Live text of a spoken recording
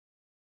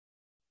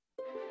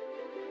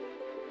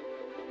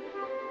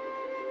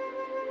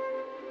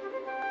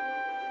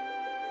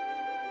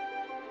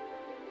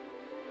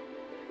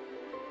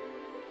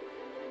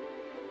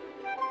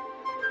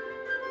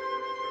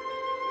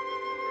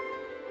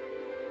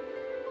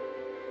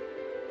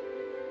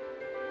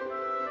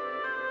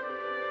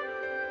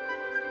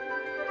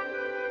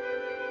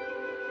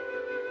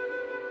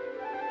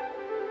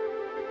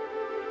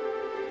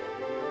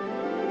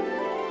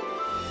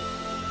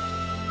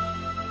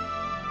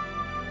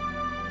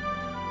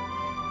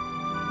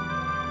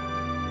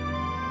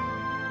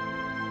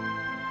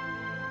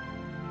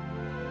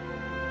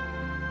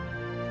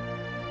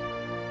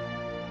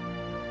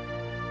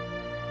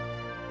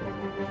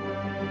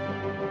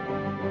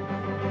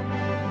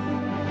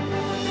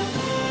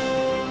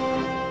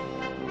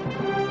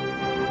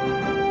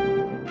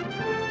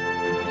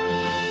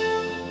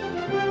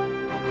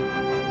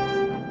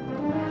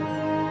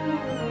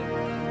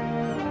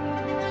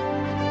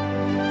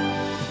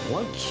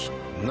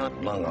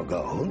Not long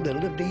ago, there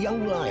lived a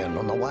young lion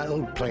on the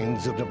wild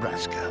plains of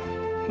Nebraska.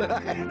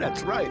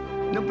 That's right,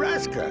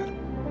 Nebraska.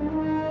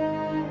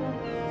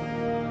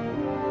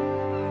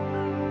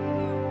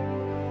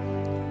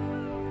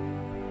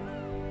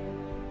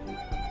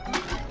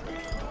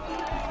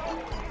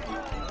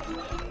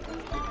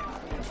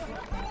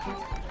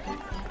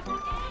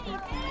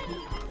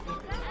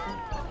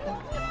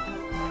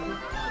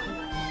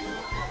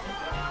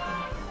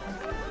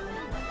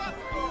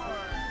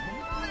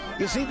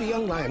 You see, the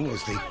young lion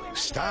was the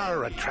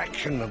star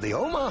attraction of the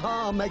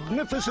Omaha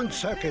Magnificent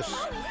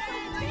Circus.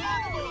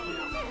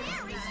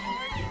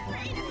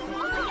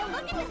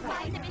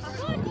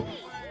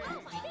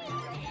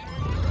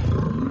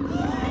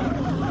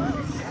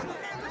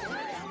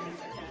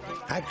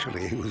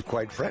 Actually, he was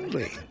quite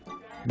friendly,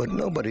 but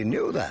nobody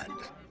knew that,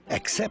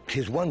 except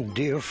his one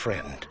dear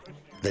friend,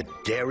 the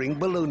daring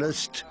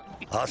balloonist,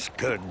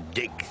 Oscar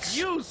Diggs.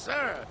 You,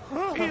 sir!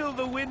 Feel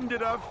the wind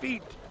at our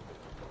feet.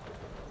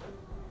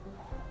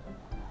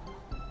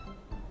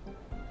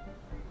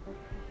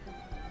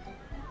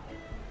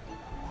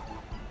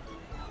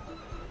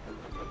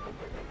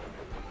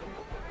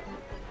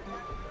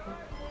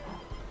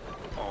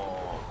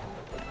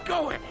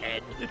 Go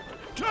ahead.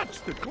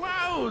 Touch the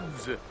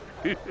clouds.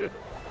 Hey!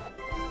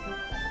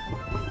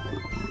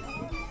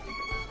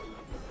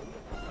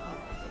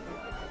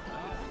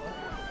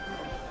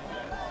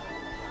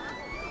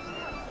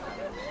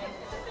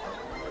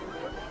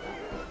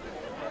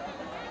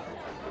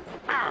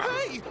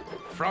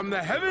 From the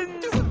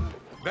heavens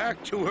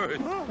back to earth.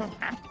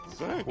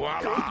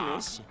 Voila!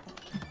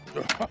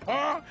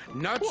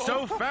 Not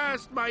so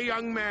fast, my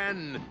young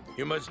man.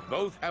 You must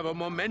both have a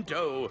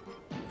memento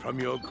from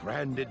your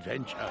grand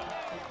adventure.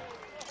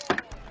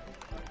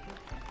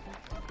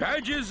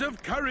 Badges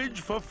of courage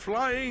for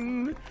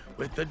flying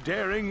with the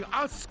daring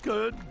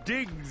Oscar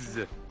Diggs.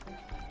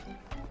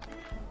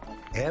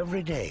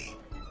 Every day,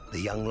 the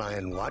young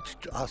lion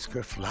watched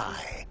Oscar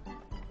fly.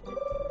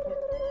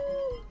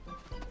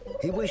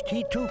 He wished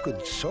he too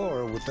could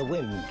soar with the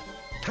wind,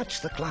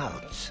 touch the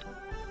clouds.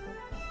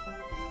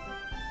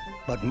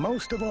 But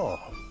most of all,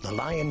 the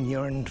lion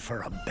yearned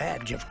for a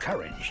badge of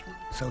courage,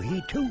 so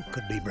he too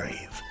could be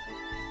brave.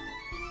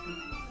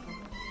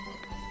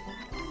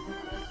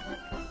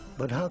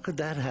 But how could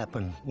that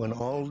happen when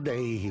all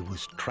day he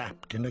was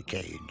trapped in a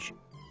cage?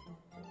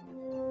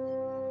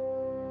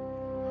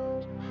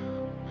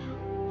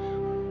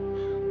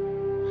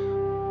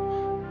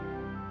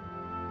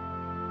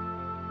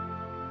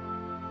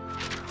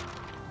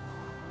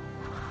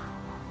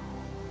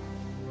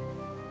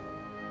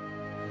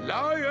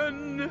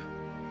 Lion!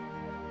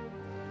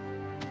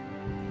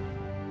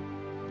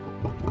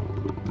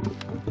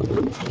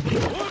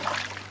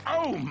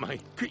 Oh my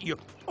God! You,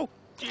 oh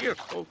dear!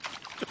 Oh.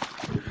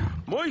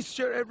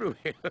 Moisture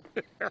everywhere.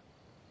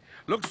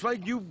 Looks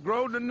like you've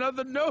grown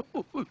another nose.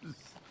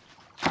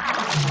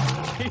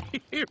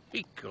 Here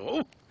we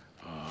go.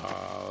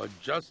 Oh,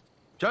 just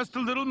a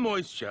little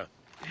moisture.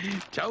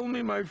 Tell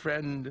me, my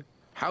friend,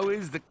 how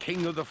is the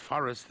king of the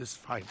forest this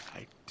fine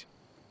night?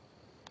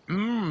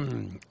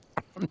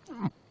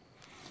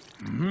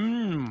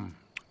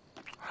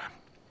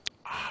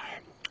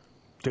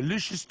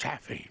 Delicious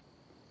taffy.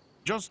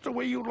 Just the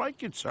way you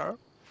like it, sir.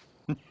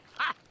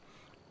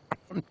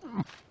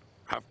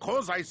 Of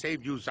course I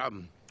saved you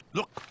some.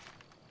 Look.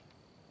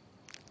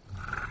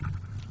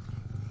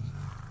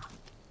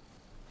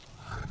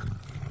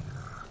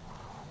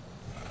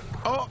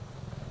 Oh,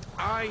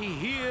 I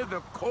hear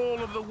the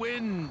call of the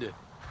wind.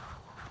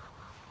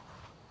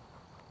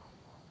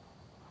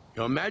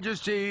 Your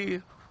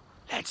Majesty,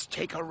 let's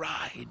take a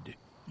ride.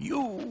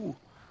 You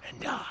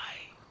and I.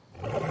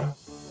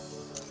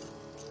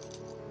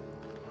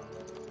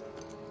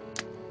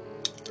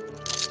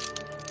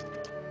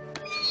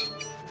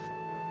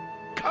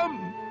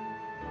 Come!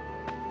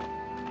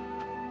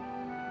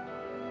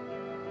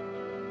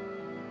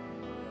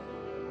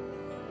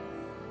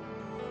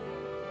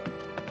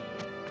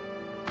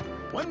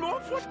 One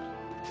more foot.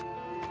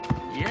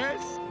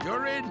 Yes,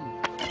 you're in.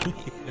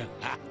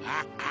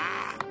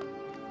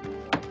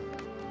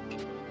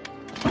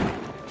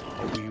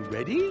 Are we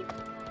ready?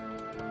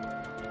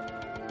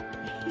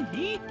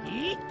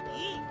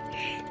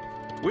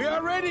 We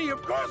are ready,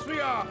 of course we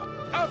are.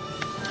 Up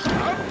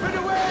and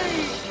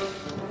away!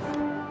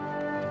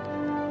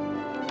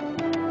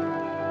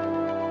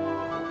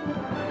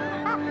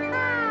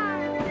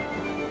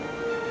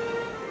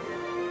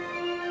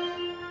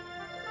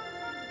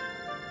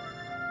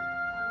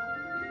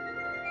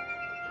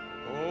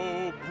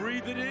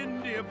 Breathe it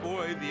in, dear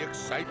boy, the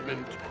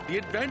excitement, the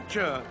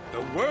adventure,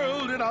 the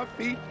world at our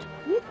feet.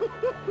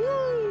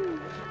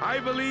 I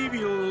believe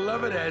you'll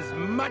love it as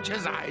much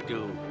as I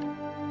do.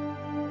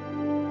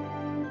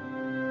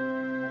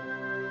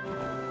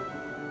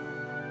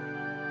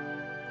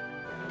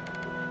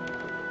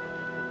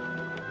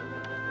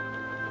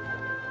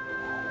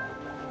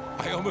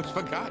 I almost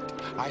forgot.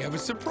 I have a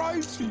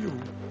surprise for you.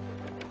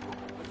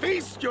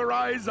 Feast your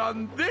eyes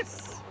on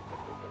this.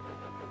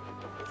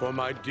 For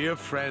my dear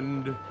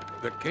friend,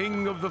 the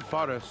king of the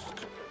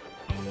forest.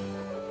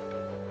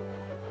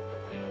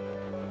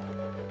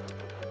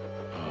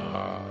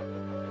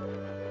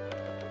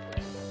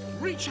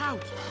 Reach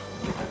out.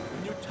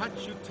 When you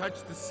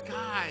touch the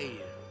sky.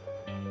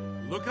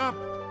 Look up.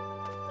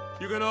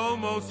 You can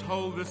almost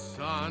hold the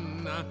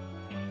sun.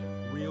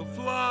 We'll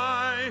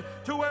fly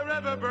to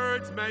wherever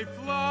birds may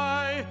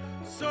fly,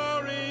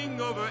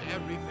 soaring over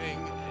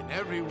everything and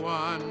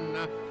everyone.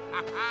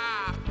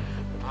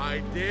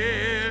 I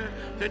dare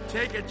to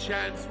take a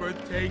chance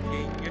worth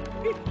taking.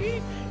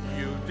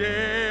 You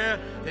dare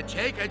to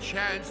take a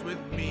chance with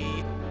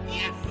me.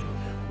 Yes,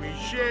 we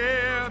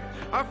share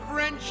a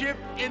friendship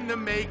in the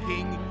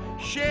making,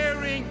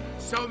 sharing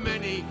so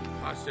many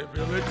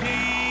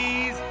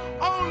possibilities.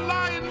 Oh,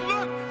 lion,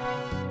 look!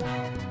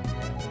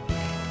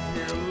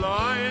 Dear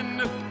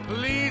lion,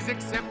 please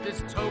accept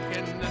this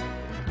token.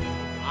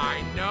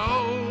 I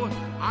know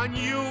on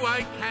you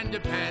I can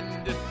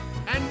depend,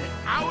 and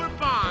our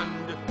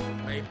bond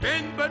may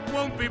bend but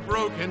won't be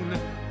broken.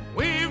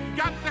 We've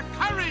got the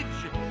courage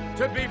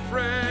to be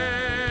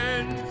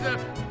friends.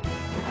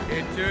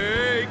 It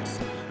takes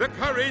the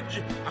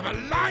courage of a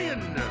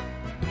lion,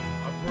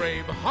 a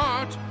brave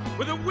heart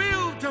with a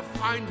will to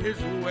find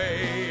his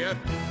way,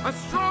 a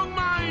strong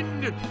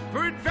mind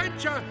for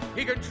adventure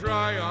he can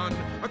try on,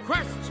 a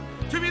quest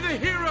to be the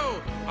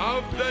hero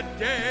of the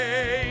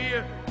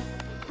day.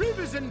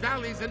 Rivers and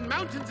valleys and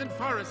mountains and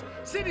forests,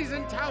 cities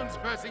and towns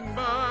passing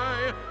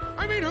by.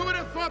 I mean, who would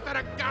have thought that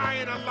a guy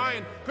and a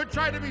lion could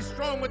try to be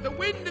strong with the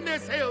wind in their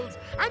sails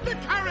and the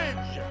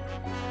courage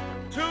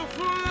to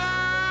fly?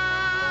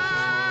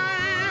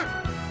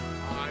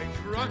 I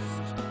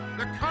trust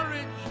the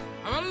courage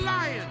of a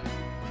lion.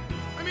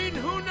 I mean,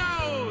 who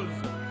knows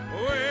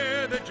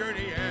where the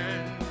journey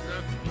ends?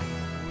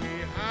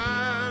 We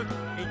have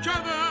each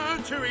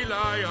other to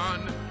rely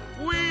on.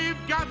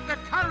 We've got the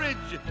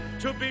courage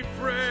to be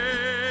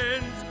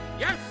friends.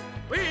 Yes,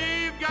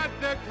 we've got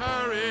the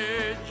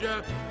courage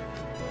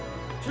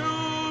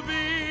to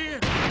be.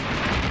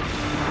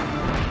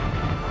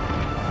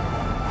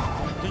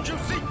 Did you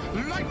see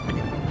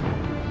lightning?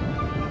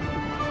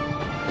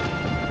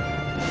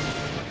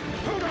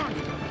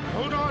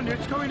 Hold on,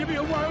 it's going to be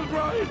a wild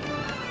ride.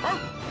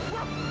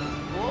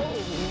 Whoa.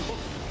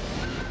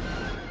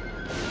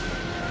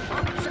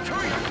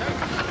 Secure yourself.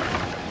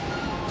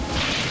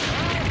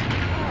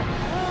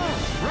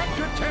 Wrap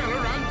your tail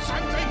around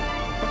something!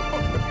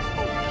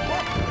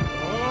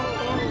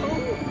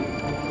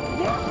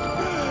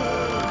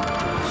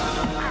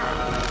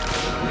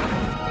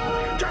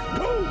 Just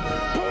pull!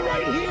 Pull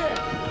right here!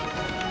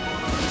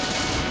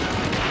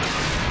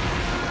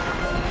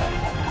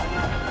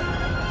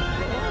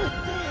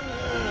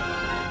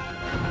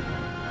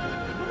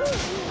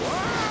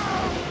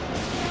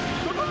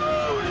 The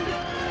balloon!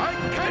 I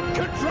can't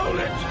control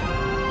it!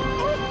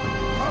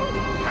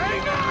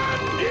 Hang on,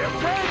 dear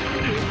friend!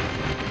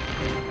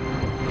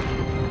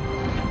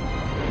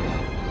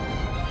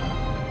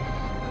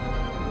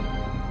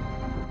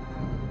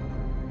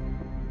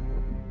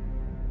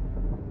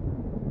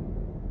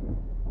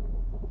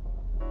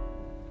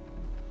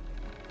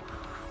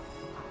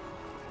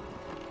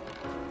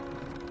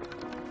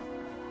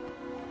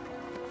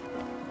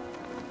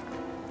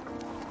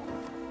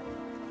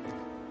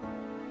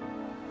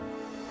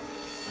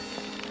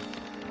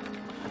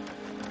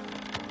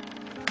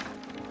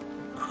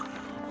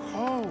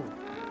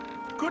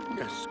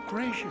 Goodness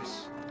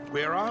gracious,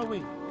 where are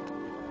we?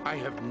 I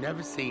have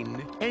never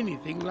seen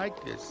anything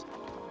like this.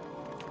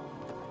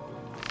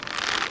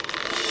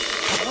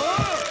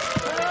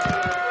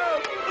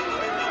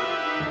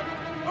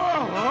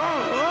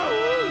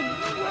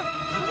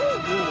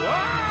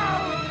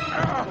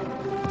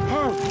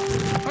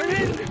 I'm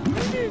in!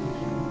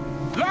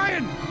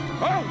 Lion!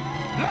 Oh,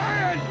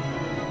 lion!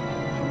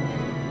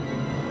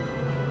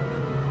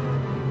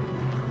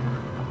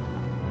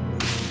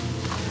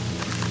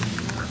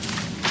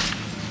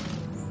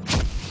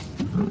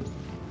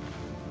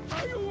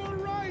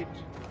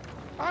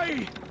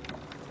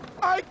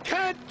 I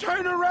can't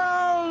turn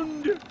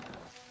around!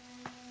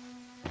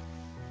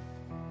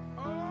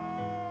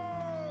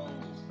 Oh!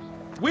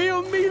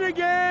 We'll meet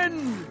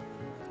again!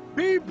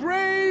 Be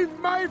brave,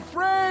 my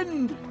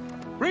friend!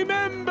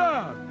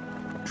 Remember,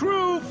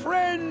 true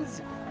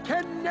friends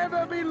can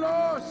never be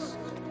lost!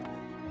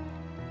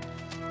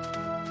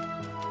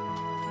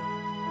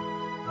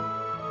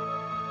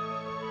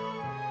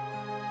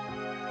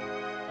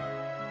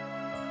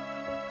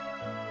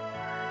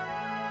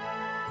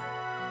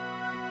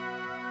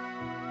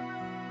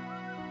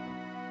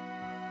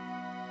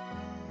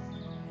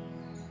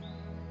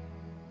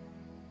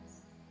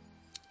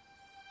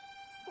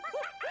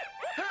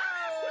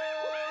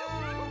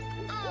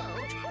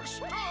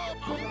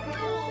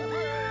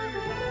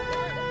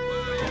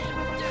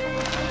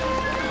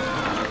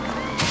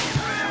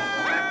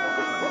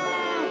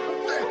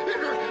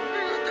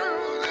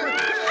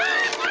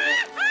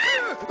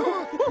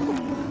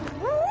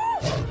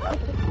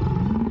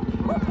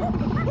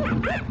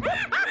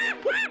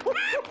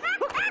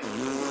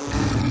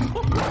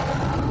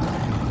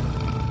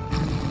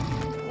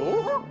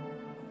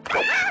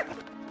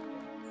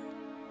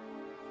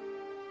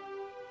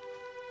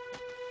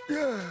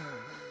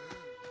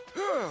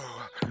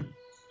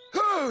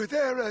 Oh,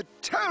 they're a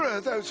terror,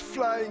 those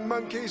flying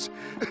monkeys.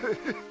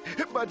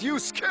 But you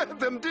scared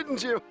them,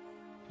 didn't you?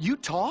 You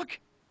talk?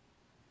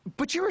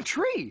 But you're a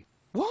tree.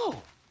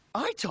 Whoa,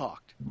 I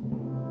talked.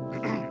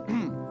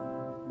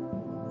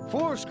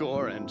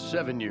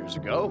 7 years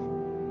ago.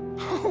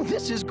 Oh,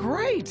 this is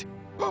great.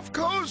 Of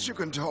course you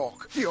can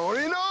talk. You're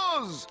in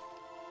Oz.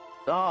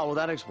 Oh, well,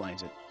 that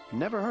explains it.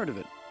 Never heard of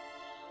it.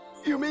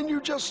 You mean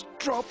you just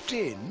dropped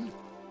in?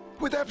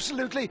 With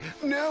absolutely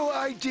no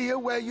idea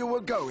where you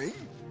were going?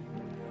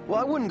 Well,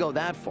 I wouldn't go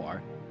that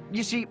far.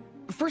 You see,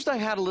 first I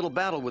had a little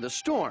battle with a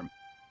storm.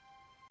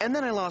 And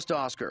then I lost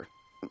Oscar,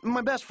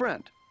 my best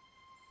friend.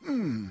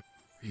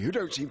 You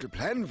don't seem to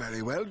plan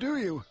very well, do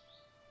you?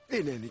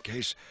 In any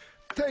case,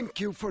 thank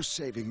you for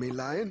saving me,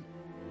 Lion.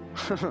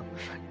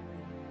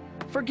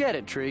 Forget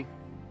it, Tree.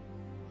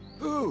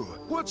 Ooh,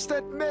 what's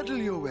that medal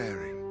you're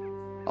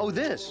wearing? Oh,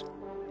 this?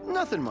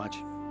 Nothing much.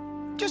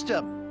 Just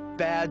a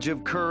badge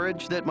of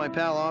courage that my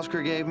pal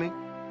Oscar gave me.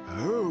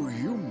 Oh,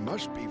 you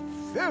must be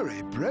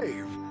very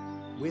brave.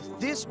 With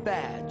this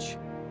badge,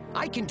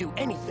 I can do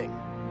anything.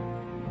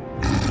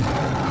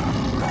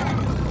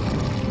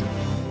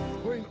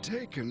 Point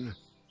taken.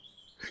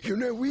 You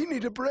know, we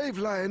need a brave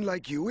lion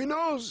like you in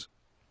Oz.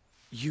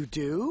 You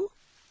do?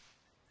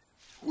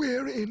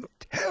 We're in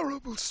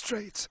terrible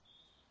straits.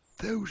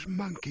 Those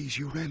monkeys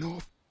you ran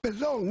off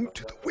belong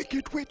to the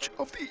Wicked Witch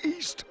of the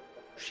East.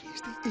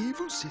 She's the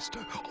evil sister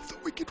of the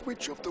Wicked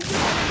Witch of the West.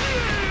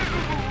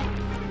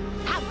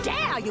 How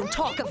dare you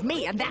talk of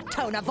me in that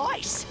tone of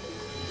voice?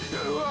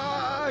 Oh,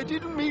 I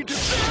didn't mean to...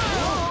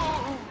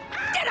 Oh!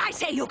 Did I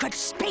say you could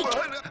speak?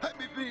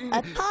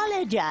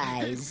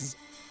 Apologize.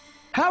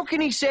 How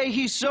can he say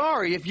he's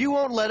sorry if you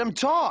won't let him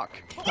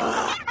talk?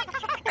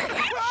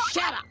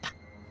 Shut up.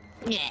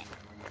 Yeah.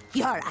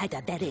 You're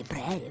either very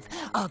brave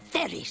or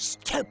very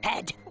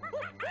stupid.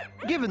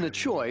 Given the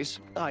choice,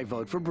 I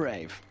vote for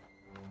brave.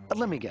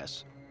 Let me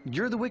guess.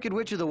 You're the Wicked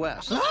Witch of the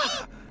West.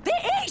 The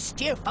East,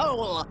 you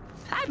fool!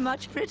 I'm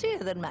much prettier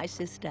than my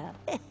sister.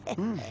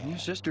 Your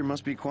sister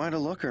must be quite a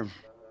looker.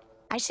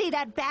 I see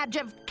that badge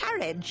of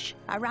courage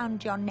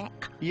around your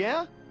neck.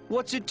 Yeah?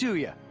 What's it to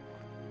you?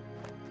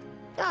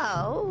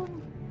 Oh,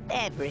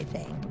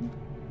 everything.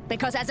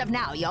 Because as of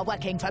now, you're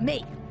working for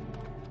me.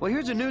 Well,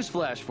 here's a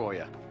newsflash for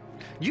you.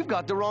 You've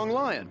got the wrong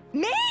lion.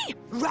 Me?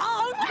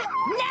 Wrong?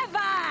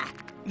 Never!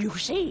 You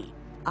see,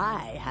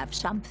 I have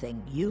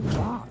something you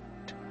want.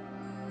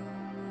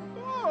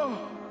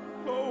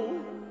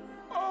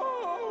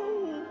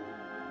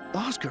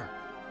 Oscar!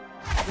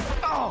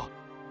 Oh!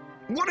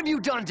 What have you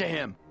done to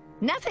him?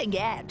 Nothing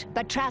yet,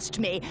 but trust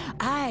me,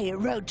 I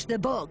wrote the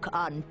book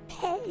on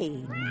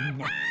pain.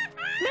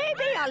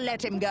 Maybe I'll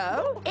let him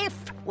go, if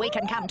we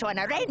can come to an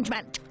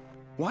arrangement.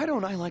 Why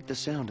don't I like the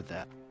sound of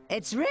that?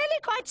 It's really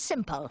quite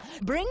simple.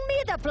 Bring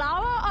me the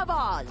flower of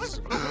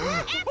Oz.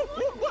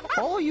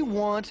 All you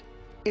want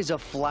is a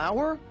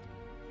flower?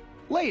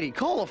 Lady,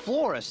 call a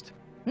florist.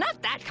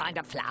 Not that kind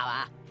of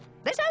flower.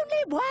 There's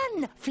only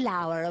one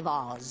flower of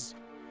Oz.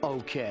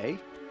 Okay.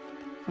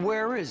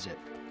 Where is it?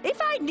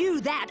 If I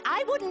knew that,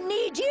 I wouldn't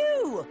need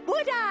you,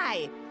 would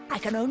I? I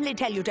can only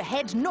tell you to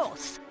head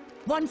north.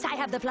 Once I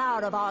have the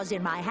flower of Oz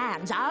in my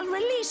hands, I'll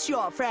release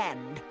your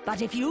friend.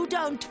 But if you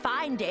don't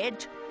find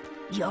it,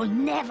 you'll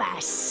never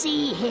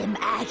see him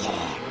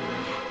again.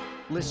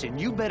 Listen,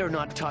 you better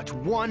not touch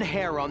one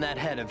hair on that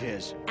head of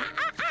his.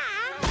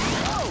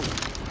 Oh!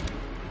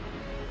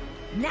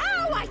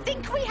 Now I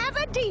think we have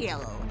a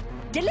deal.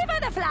 Deliver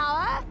the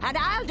flower, and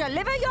I'll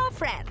deliver your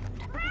friend.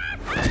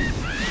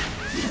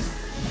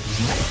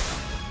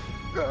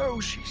 Oh,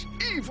 she's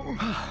evil.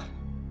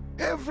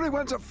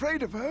 Everyone's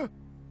afraid of her.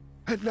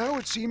 And now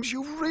it seems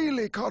you've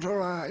really caught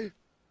her eye.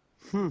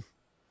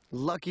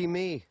 Lucky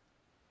me.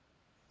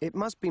 It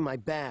must be my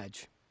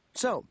badge.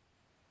 So,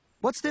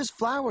 what's this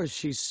flower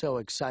she's so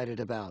excited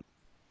about?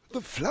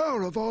 The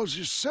flower of Oz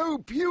is so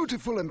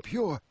beautiful and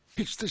pure.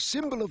 It's the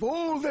symbol of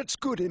all that's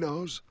good in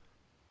Oz.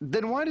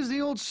 Then why does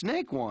the old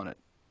snake want it?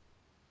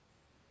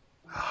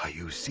 Ah,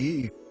 you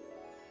see,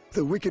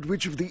 the Wicked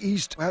Witch of the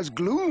East has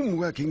gloom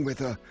working with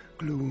her.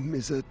 Gloom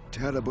is a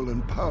terrible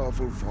and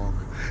powerful fog,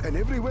 and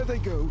everywhere they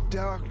go,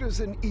 darkness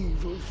and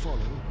evil follow.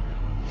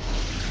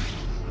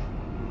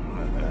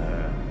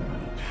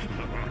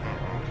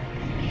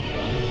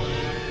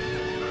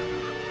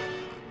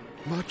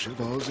 Much of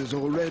Oz is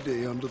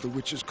already under the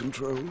witch's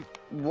control.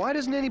 Why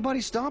doesn't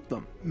anybody stop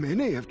them?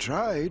 Many have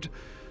tried,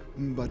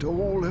 but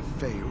all have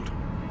failed.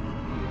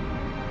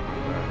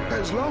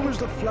 As long as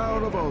the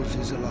Flower of Oz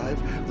is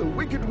alive, the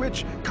Wicked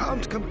Witch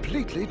can't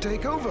completely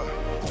take over.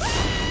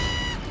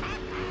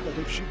 But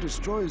if she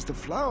destroys the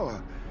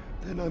flower,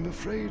 then I'm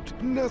afraid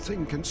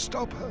nothing can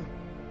stop her.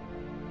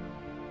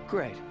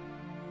 Great.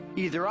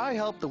 Either I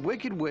help the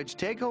Wicked Witch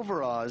take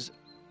over Oz,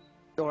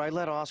 or I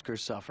let Oscar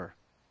suffer.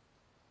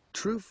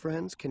 True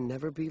friends can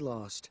never be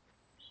lost.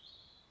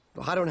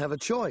 Well, I don't have a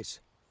choice.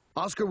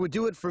 Oscar would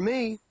do it for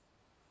me.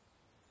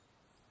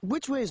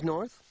 Which way is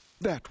north?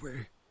 That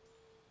way.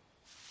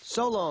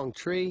 So long,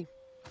 Tree.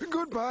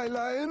 Goodbye,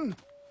 Lion.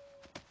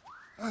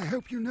 I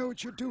hope you know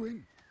what you're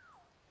doing.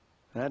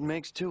 That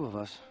makes two of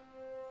us.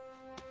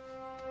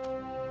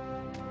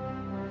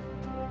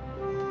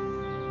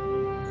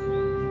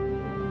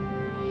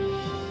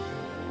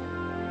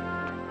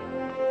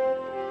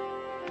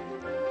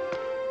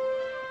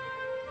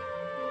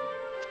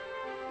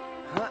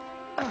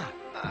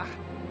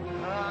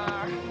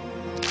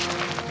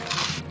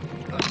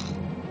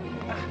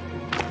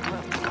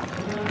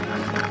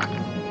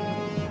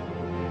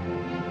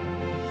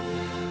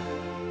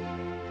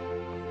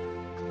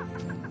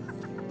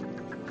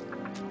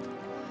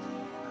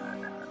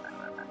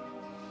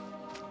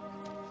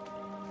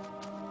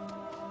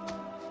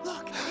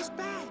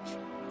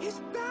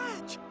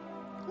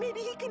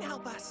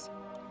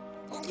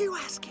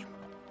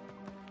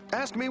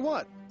 Ask me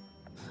what?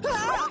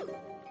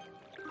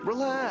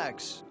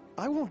 Relax.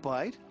 I won't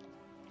bite.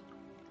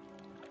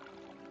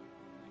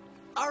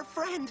 Our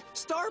friend,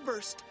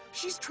 Starburst.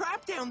 She's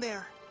trapped down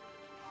there.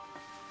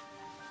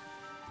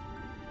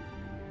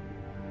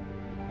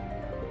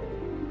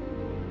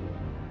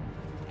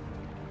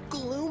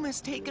 Gloom has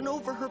taken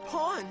over her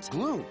pond.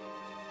 Gloom?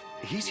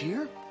 He's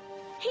here?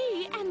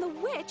 He and the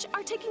witch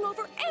are taking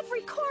over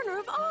every corner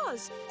of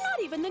Oz.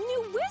 Not even the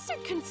new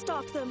wizard can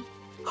stop them.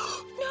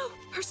 No,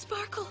 her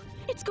sparkle.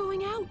 It's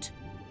going out.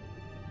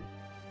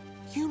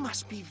 You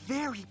must be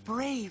very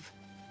brave.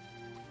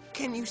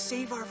 Can you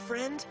save our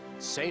friend?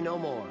 Say no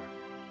more.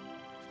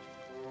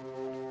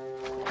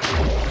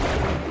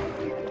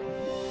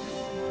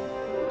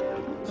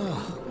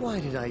 Oh, why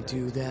did I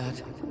do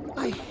that?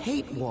 I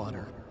hate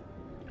water.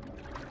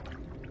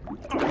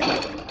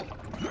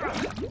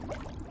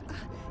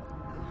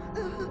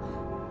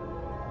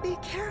 Be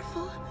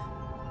careful.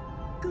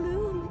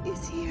 Gloom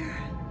is here.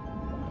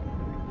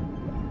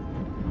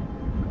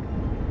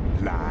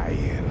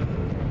 Lion.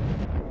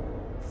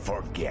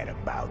 Forget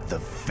about the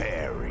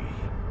fairy.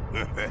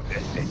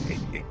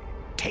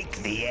 Take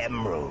the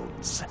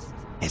emeralds.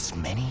 As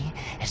many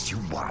as you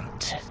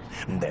want.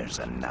 There's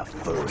enough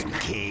for a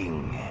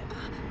king.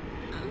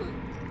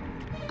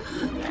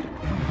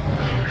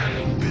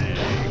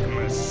 Big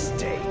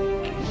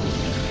mistake.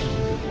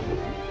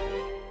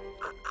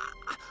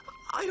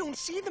 I don't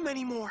see them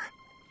anymore.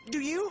 Do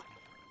you?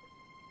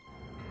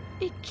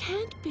 It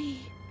can't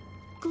be.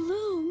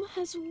 Gloom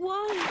has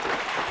won.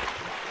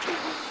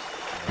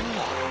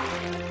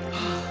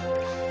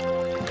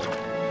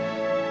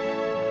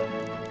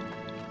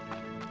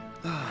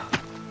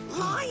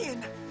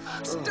 Lion!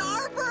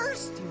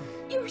 Starburst!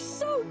 You're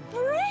so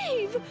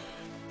brave!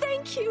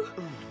 Thank you!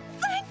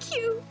 Thank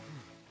you!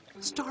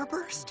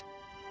 Starburst?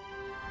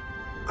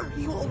 Are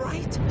you all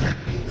right?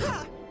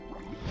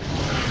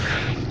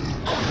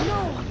 Oh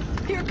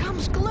no! Here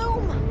comes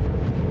Gloom!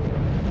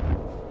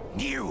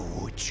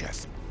 You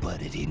just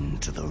butted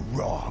into the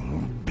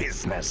wrong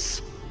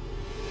business.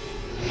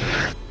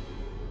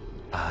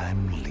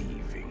 I'm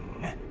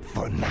leaving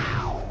for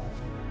now.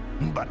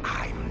 But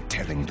I'm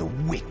telling the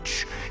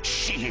witch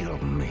she'll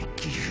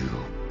make you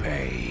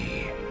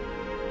pay.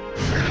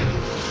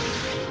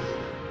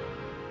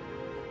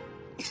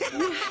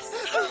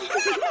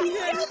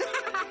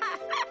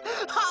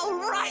 All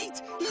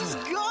right! He's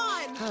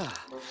gone!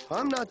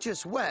 I'm not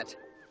just wet.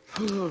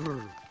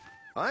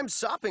 I'm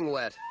sopping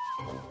wet.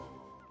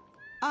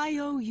 I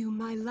owe you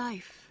my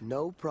life.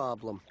 No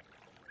problem.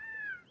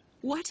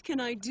 What can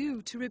I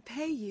do to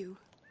repay you?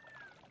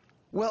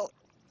 Well,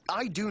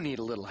 I do need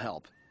a little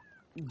help.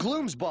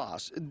 Gloom's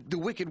boss, the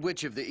Wicked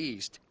Witch of the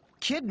East,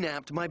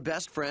 kidnapped my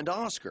best friend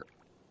Oscar.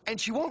 And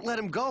she won't let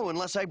him go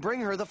unless I bring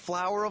her the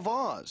Flower of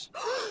Oz.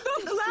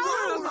 The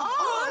Flower of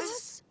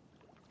Oz?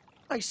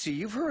 I see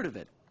you've heard of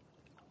it.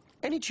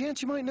 Any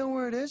chance you might know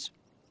where it is?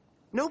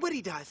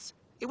 Nobody does.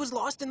 It was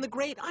lost in the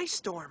Great Ice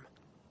Storm.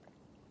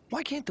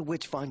 Why can't the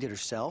witch find it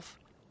herself?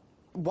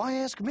 Why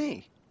ask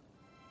me?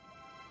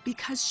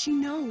 Because she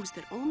knows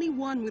that only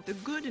one with a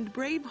good and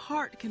brave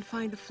heart can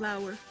find the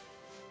flower.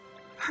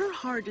 Her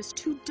heart is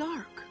too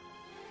dark.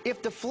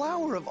 If the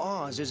Flower of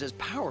Oz is as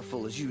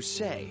powerful as you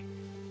say,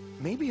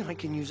 maybe I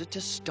can use it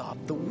to stop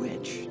the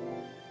witch.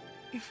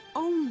 If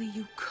only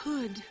you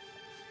could.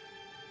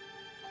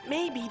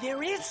 Maybe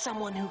there is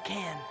someone who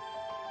can.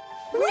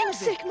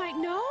 Whimsic might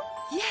know.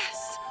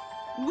 Yes,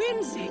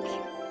 Whimsic.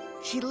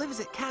 She lives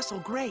at Castle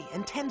Grey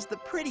and tends the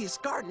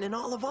prettiest garden in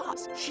all of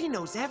Oz. She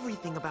knows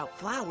everything about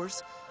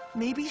flowers.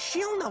 Maybe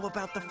she'll know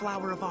about the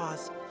Flower of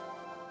Oz.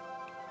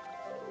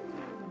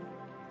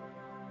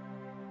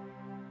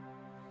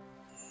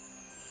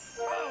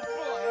 Oh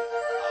boy,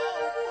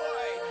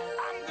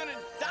 I'm gonna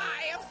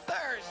die of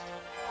thirst.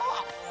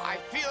 Oh, I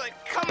feel it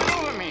coming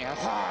over me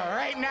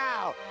right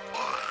now.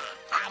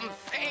 I'm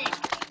faint.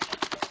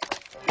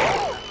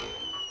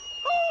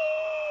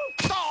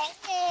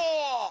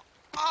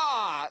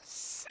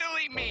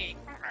 Silly me.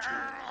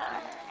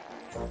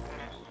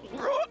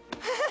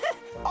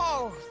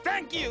 Oh,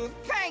 thank you.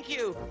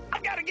 I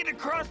gotta get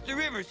across the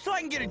river so I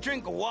can get a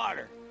drink of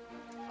water.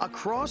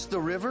 Across the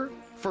river?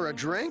 For a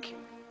drink?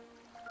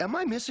 Am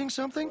I missing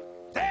something?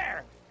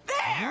 There!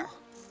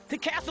 To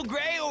Castle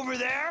Grey over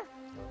there.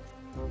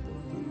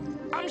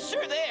 I'm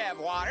sure they have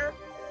water.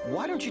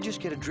 why don't you just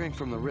get a drink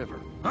from the river?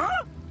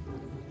 Huh?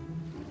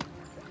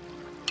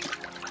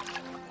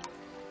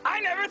 I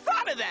never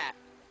thought of that!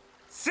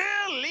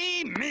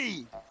 Silly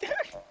me!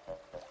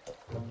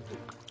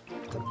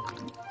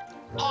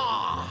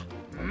 Ah,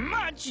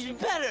 much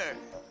better!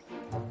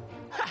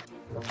 Ha.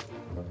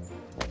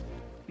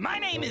 My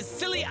name is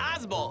Silly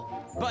Oswald,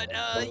 but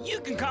you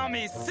can call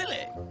me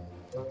Silly.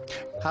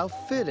 How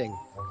fitting.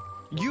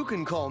 You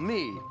can call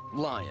me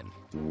Lion.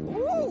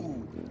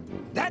 Ooh,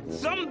 that's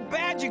some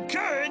badge of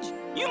courage.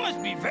 You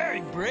must be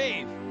very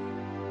brave.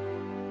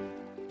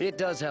 It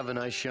does have a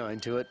nice shine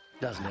to it,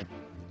 doesn't it?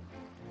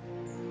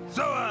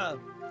 So,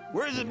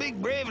 where's a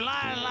big brave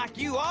lion like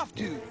you off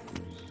to?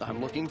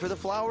 I'm looking for the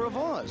Flower of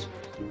Oz.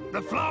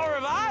 The Flower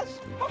of Oz?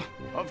 Oh,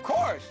 of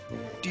course.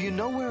 Do you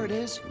know where it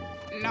is?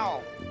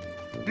 No.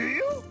 Do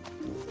you?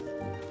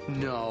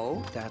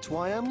 No, that's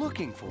why I'm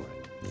looking for it.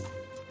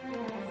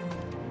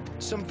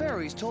 Some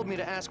fairies told me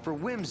to ask for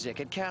Whimsic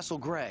at Castle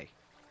Grey.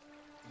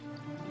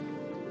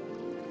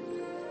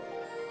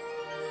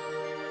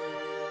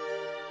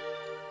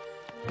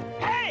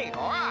 Hey!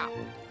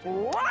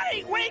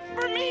 Wait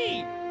for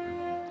me!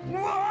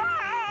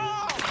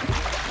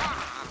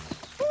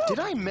 Did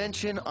I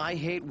mention I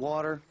hate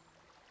water?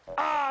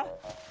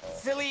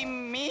 Silly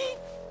me?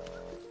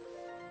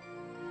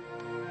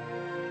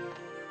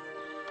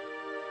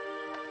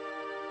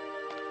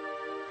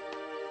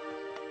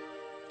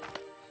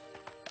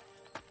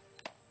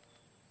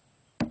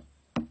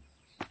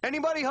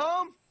 Anybody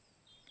home?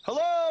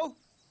 Hello?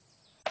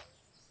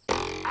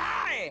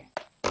 I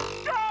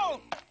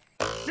don't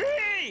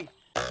see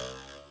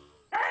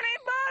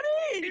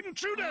anybody!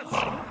 Intruders!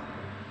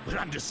 We're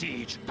under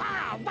siege.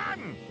 Power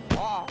one!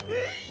 Oh.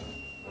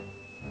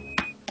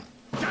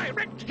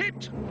 Direct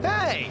hit!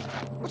 Hey!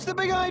 What's the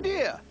big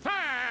idea?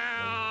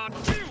 Fire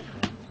two!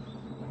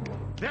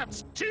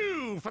 That's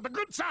two for the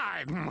good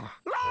side.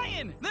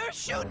 Lion! They're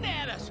shooting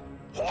at us!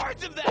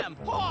 Hordes of them!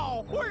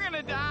 Oh, we're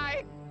gonna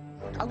die!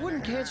 I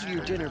wouldn't cancel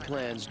your dinner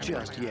plans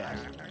just yet.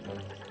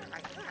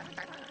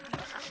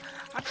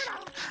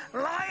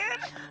 Lion?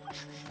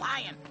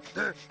 Lion!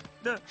 Where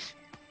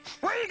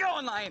are you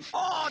going, Lion?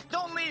 Oh,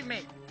 don't leave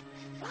me!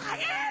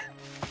 Lion!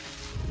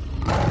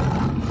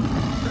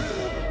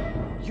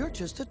 You're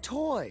just a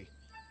toy.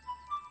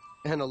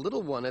 And a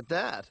little one at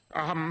that.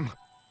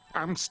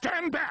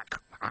 Stand back.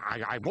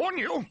 I warn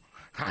you,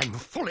 I'm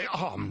fully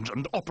armed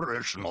and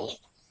operational.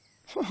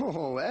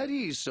 Oh, at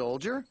ease,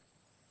 soldier.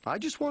 I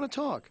just want to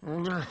talk.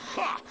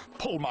 Ha!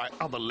 Pull my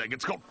other leg,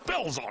 it's got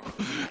bells on.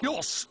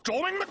 You're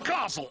storming the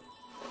castle.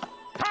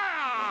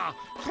 Ha!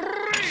 3!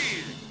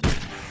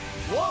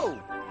 Whoa!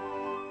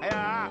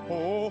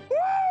 Oh.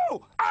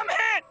 Woo! I'm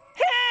hit!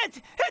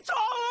 Hit! It's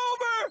all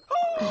over!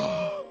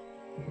 Oh.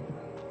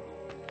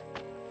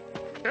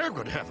 Oh,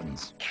 good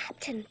heavens.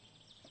 Captain,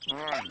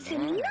 that's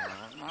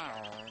enough.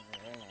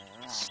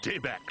 Stay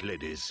back,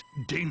 ladies.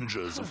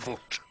 Danger's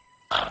afoot.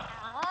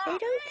 They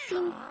don't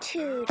seem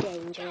too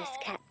dangerous,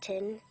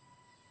 Captain.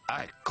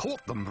 I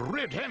caught them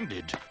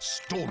red-handed,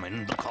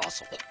 storming the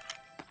castle.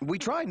 We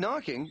tried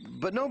knocking,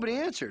 but nobody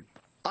answered.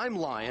 I'm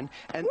Lion,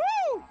 and...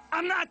 Woo!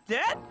 I'm not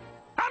dead!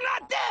 I'm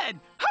not dead!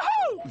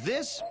 Ho-ho!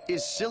 This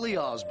is Silly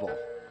Oswald.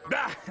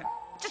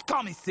 Just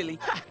call me Silly.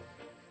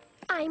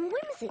 I'm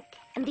Whimsic,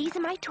 and these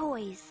are my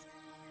toys.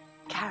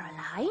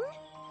 Caroline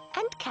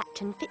and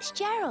Captain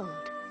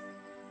Fitzgerald.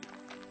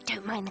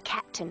 Don't mind the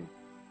captain.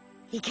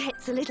 He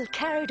gets a little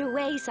carried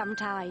away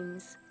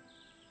sometimes.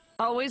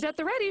 Always at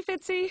the ready,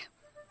 Fitzy.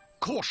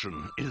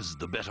 Caution is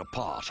the better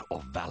part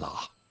of valor.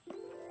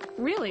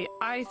 Really?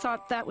 I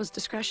thought that was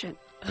discretion.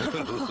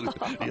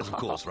 Yes, of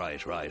course, right.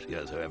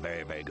 Yes,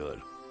 very, very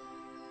good.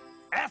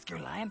 Ask her,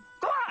 Lion.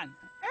 Go on,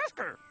 ask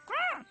her. Come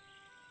on.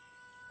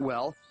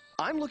 Well,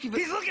 I'm looking for...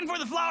 He's looking for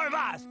the Flower of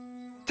Oz.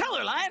 Tell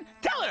her, Lion.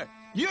 Tell her.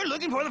 You're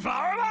looking for the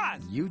Flower of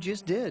Oz. You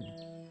just did.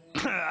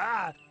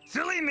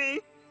 Silly me.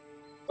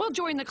 Well,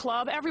 join the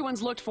club.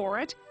 Everyone's looked for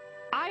it.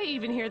 I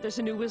even hear there's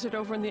a new wizard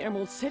over in the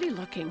Emerald City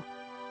looking.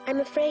 I'm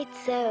afraid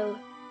so.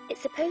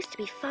 It's supposed to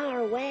be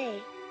far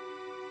away.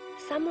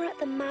 Somewhere at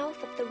the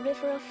mouth of the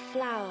River of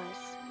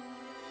Flowers.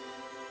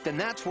 Then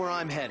that's where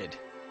I'm headed.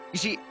 You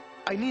see,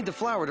 I need the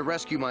flower to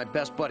rescue my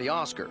best buddy,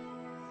 Oscar.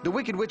 The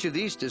Wicked Witch of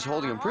the East is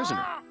holding him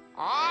prisoner.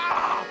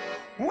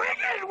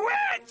 Wicked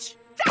Witch!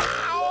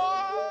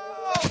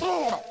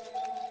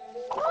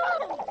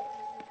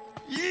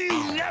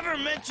 You never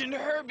mentioned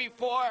her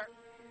before.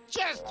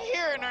 Just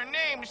hearing her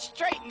name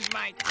straightens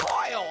my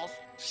coils.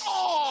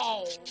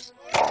 Oh!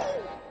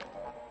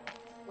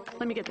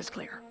 Let me get this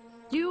clear.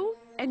 You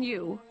and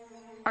you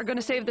are going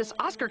to save this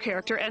Oscar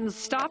character and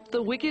stop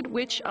the Wicked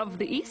Witch of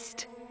the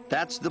East?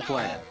 That's the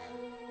plan.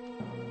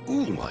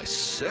 Ooh, I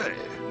say,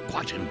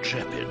 quite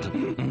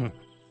intrepid.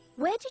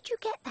 Where did you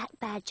get that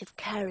badge of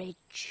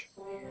courage?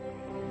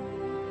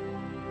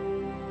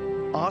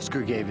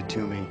 Oscar gave it to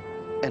me,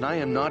 and I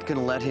am not going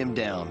to let him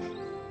down.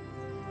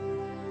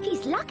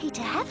 He's lucky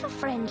to have a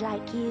friend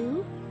like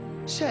you.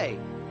 Say,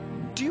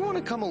 do you want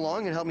to come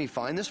along and help me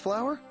find this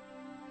flower?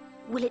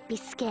 Will it be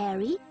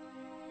scary?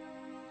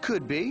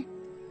 Could be.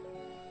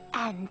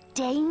 And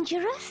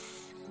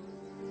dangerous?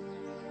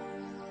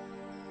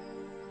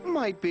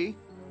 Might be.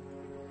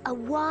 A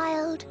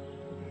wild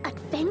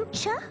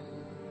adventure?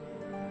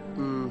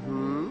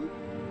 Mm-hmm.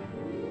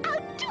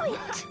 I'll do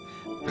it!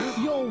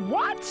 You'll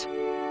what?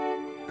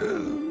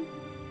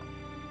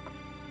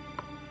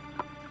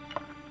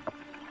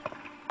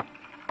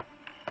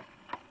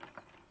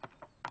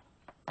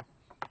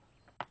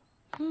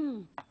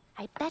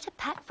 I'd better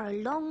pack for a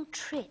long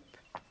trip.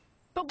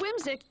 But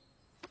Whimsic,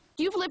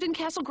 you've lived in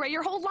Castle Grey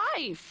your whole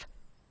life.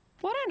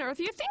 What on earth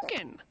are you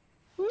thinking?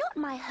 Not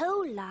my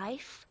whole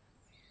life.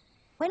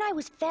 When I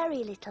was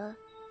very little,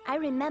 I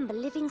remember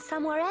living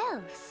somewhere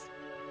else.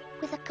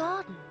 With a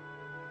garden.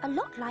 A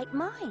lot like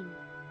mine.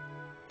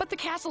 But the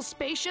castle's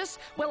spacious,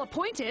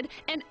 well-appointed,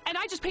 and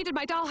I just painted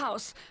my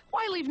dollhouse.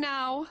 Why leave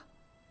now?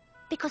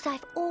 Because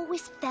I've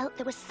always felt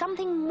there was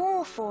something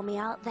more for me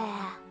out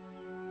there.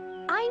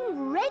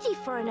 I'm ready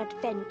for an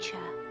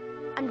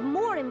adventure. And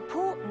more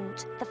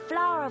important, the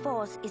Flower of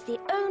Oz is the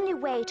only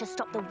way to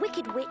stop the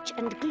Wicked Witch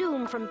and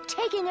Gloom from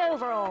taking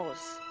over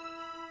Oz.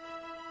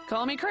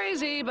 Call me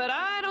crazy, but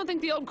I don't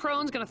think the old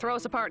crone's gonna throw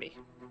us a party.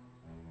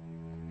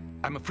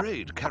 I'm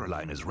afraid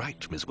Caroline is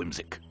right, Miss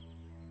Whimsic.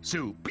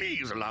 So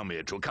please allow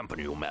me to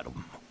accompany you,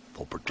 madam,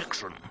 for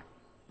protection.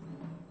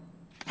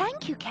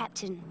 Thank you,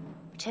 Captain.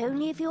 But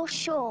only if you're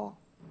sure.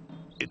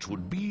 It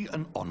would be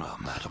an honor,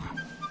 madam.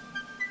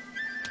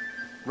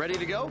 Ready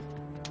to go?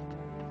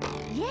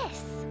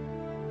 Yes.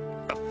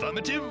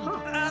 Affirmative?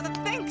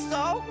 Think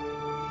so.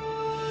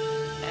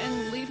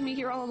 And leave me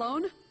here all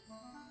alone?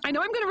 I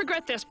know I'm gonna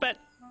regret this, but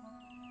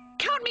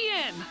count me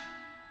in!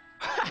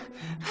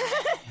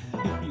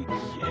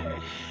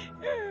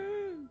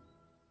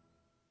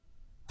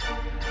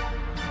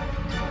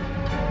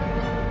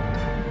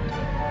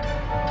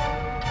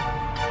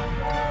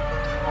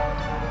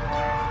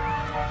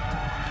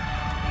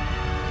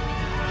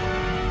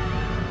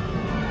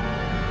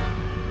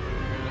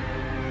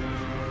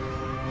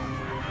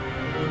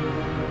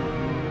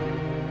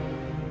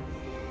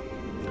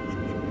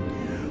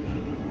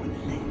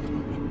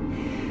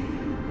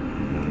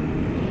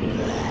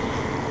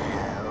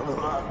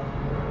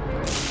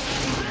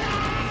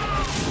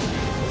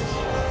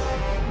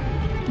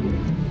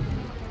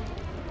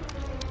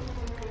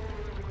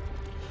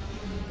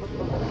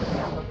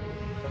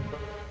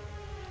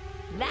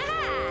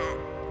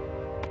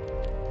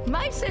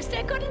 My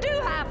sister couldn't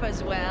do half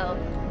as well.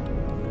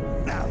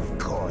 Of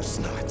course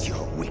not,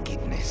 your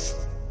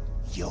wickedness.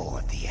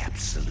 You're the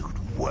absolute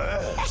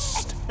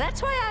worst.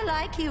 That's why I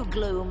like you,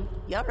 Gloom.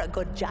 You're a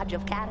good judge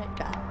of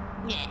character.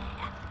 Yeah.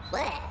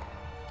 Well,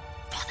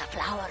 for the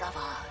Flower of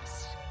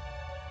Oz.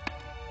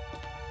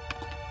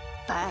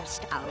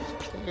 First, I'll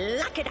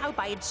pluck it out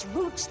by its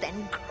roots,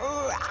 then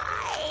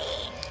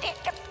grind it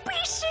to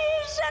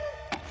pieces,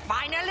 and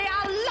finally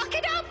I'll lock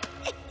it up.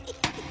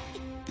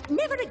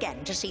 Never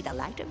again to see the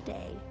light of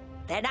day.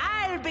 Then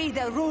I'll be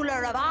the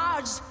ruler of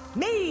Oz.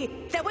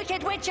 Me, the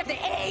Wicked Witch of the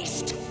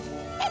East.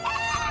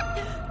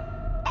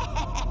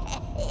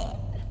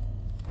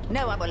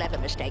 No one will ever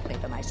mistake me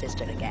for my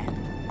sister again.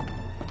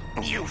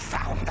 You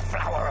found the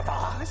Flower of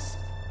Oz?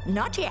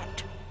 Not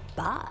yet,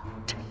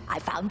 but I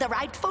found the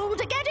right fool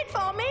to get it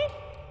for me.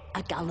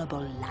 A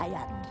gullible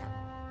lion.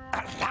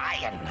 A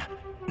lion?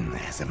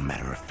 As a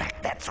matter of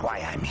fact, that's why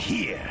I'm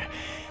here.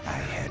 I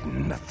had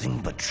nothing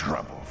but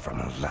trouble from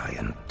a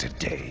lion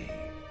today.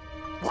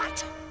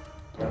 What?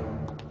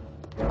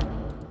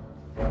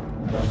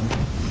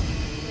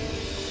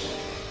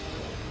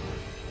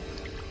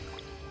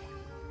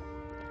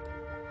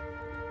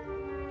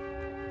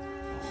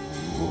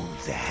 Oh,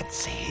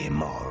 that's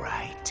him, all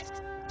right.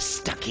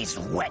 Stuck his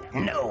wet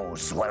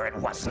nose where it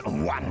wasn't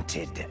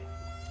wanted.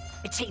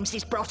 It seems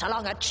he's brought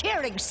along a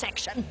cheering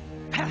section.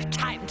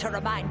 Time to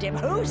remind him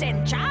who's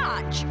in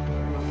charge.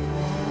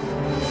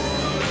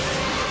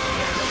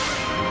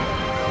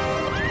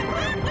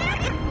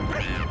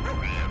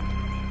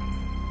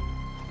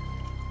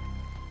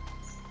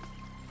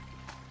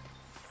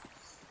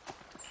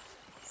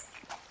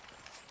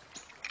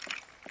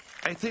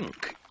 I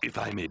think, if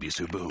I may be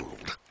so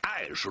bold,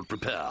 I should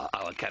prepare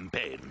our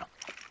campaign.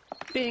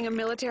 Being a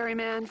military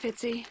man,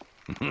 Fitzy?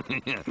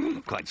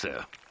 Quite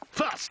so.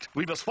 First,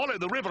 we must follow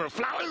the River of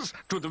Flowers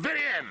to the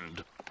very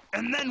end.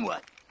 And then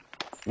what?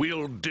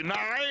 We'll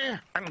deny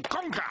and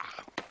conquer.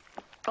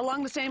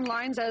 Along the same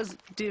lines as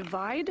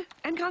divide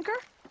and conquer?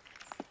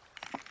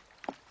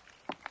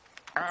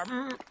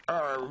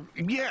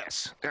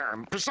 Yes,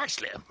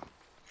 precisely.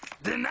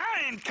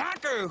 Deny and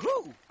conquer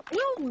who?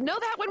 We'll know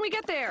that when we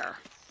get there.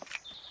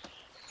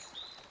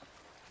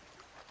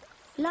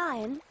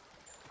 Lion,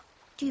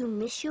 do you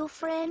miss your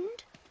friend?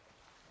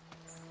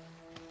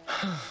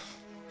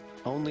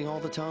 Only all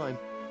the time.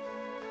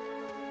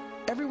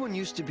 Everyone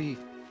used to be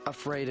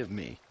afraid of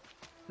me.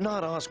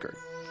 Not Oscar.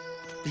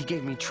 He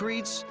gave me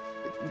treats,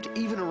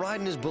 even a ride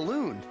in his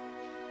balloon.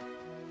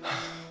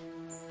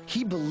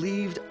 He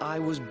believed I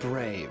was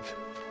brave.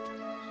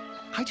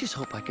 I just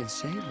hope I can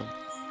save him.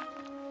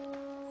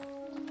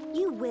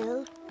 You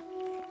will.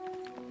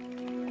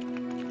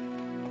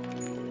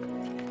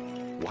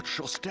 Watch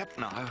your step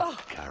now, Oh.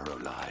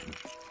 Caroline.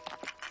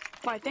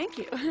 Why, thank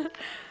you.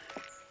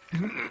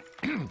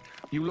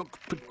 You look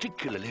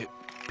particularly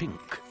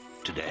pink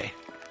today.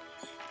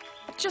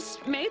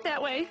 Just made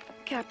that way,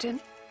 Captain.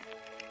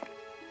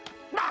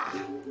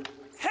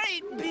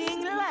 Hate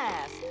being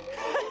last.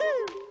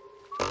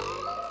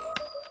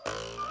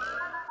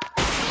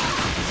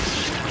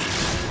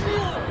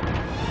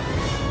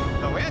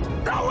 Go it!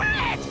 Go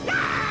it!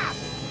 Ah!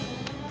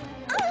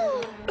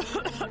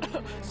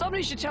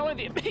 Somebody should tell her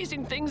the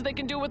amazing things they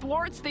can do with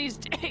warts these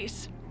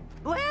days.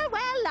 Well,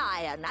 well,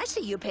 Lion, I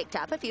see you picked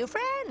up a few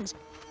friends.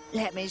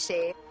 Let me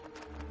see.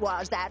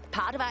 Was that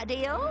part of our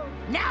deal?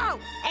 No,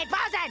 it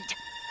wasn't!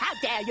 How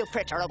dare you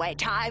fritter away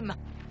time?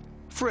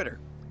 Fritter.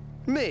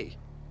 Me.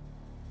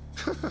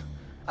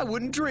 I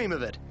wouldn't dream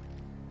of it.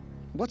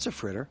 What's a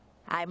fritter?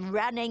 I'm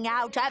running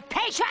out of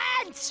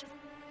patience!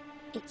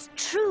 It's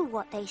true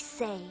what they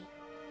say.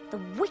 The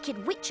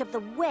Wicked Witch of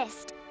the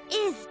West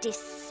is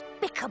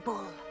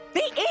despicable.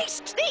 The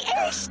East!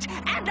 The East!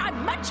 And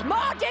I'm much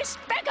more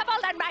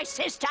despicable than my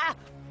sister!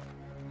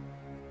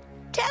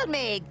 Tell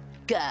me,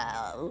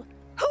 girl,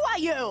 who are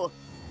you?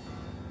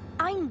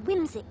 I'm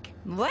Whimsic.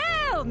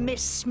 Well,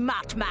 Miss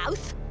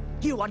Smartmouth,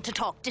 you want to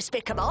talk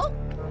despicable?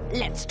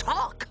 Let's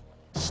talk.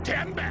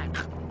 Stand back,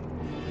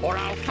 or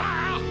I'll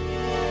fire!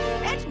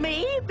 It's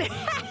me!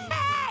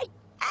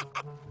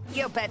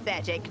 You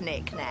pathetic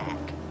knick-knack.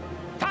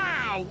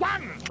 Fire!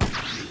 One!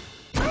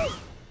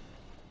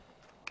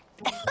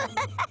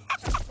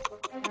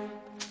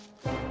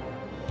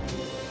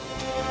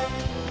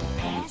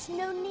 There's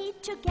no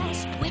need to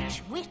guess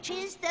which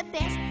is the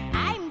best.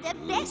 I'm the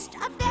best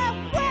of the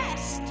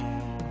worst.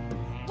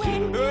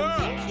 When you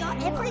think your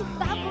every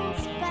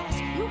bubble's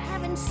burst, you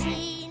haven't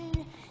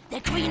seen the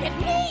Queen of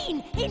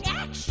Mean in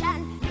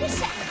action.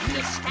 Listen,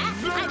 mister,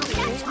 I'm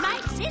not my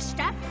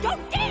sister.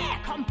 Don't dare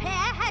compare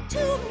her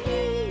to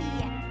me.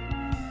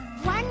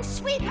 One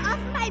sweep of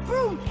my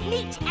broom,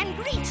 meet and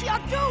greet your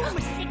doom.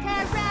 Stick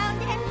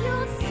around and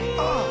you'll see.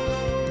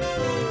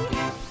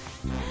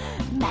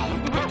 My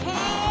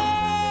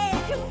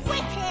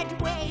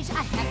wicked ways.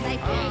 I have my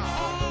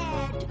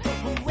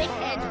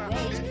wicked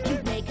ways to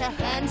make a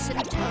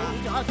handsome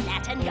toad all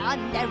flattened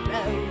on the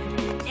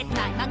road. Let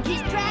my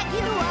monkeys drag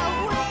you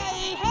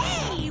away.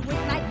 Hey,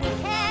 with my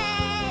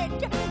wicked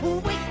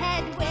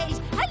ways.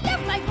 I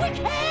love my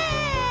wicked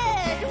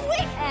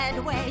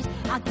ways.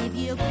 I'll give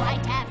you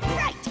quite a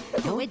fright.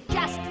 Do it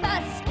just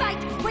for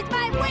spite with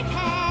my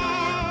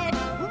wicked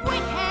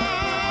ways.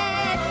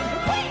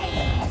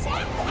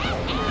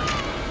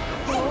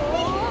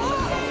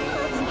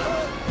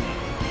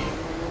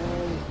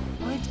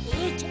 Would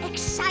it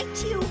excite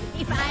you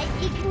if I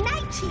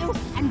ignite you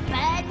and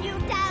burn you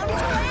down to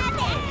an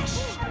ash?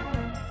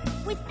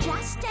 With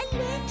just a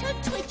little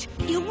twitch,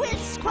 you will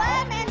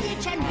squirm and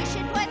itch and wish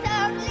it was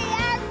only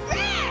a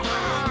rash.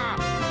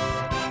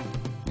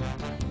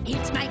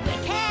 It's my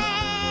wicked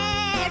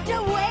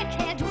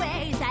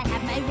ways. I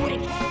have my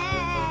wicked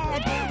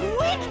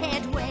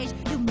ways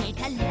to make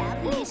a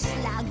lovely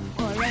slug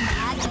or an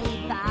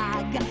ugly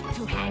bug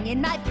to hang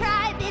in my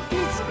private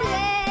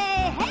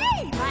display.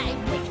 Hey, my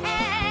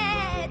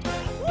wicked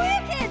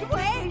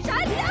ways.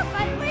 I love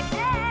my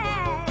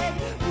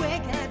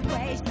wicked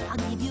ways. I'll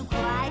give you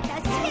quite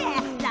a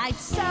scare.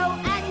 Life's so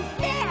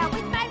unfair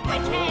with my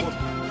wicked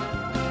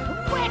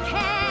ways.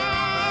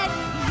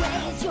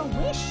 You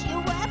wish you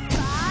were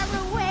far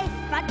away,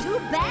 but too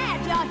bad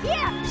you're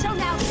here. So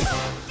now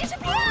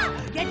disappear.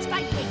 It's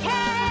my wicked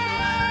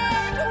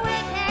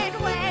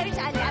ways.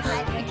 I love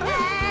my wicked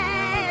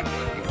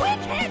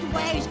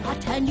ways. I'll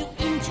turn you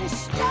into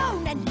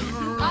stone and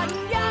leave you on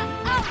your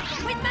own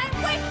with my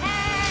wicked.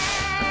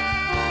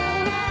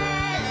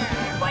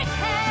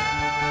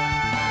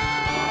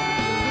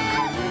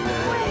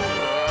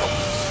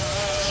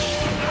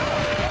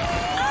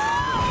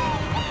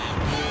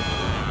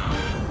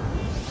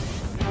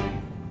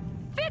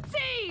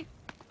 Fitzy!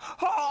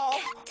 Oh!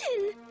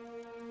 Captain!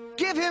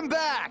 Give him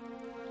back!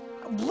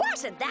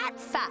 Wasn't that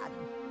fun?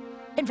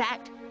 In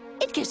fact,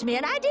 it gives me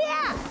an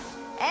idea.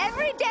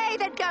 Every day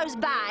that goes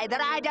by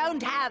that I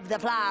don't have the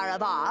Flower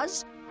of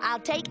Oz, I'll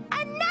take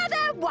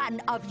another one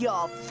of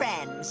your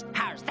friends.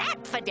 How's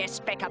that for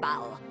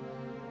despicable?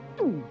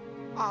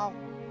 Oh,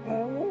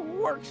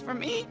 works for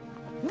me.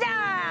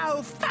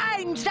 Now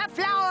find the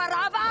Flower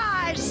of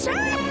Oz!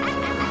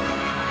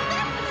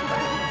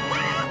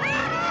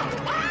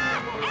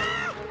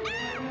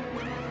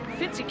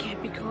 Fitzy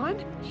can't be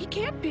gone. He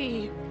can't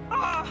be.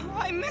 Oh,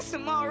 I miss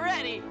him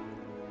already.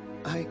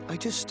 I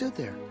just stood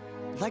there,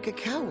 like a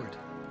coward.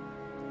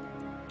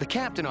 The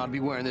captain ought to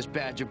be wearing this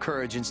badge of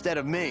courage instead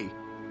of me.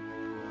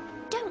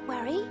 Don't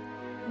worry.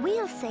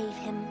 We'll save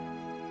him.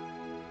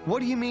 What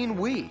do you mean,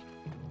 we?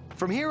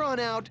 From here on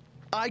out,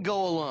 I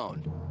go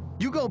alone.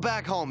 You go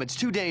back home. It's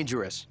too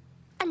dangerous.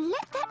 And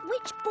let that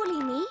witch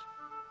bully me?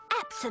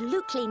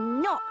 Absolutely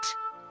not.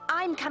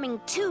 I'm coming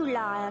too,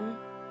 Lion.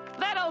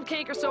 That old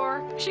canker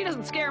sore, she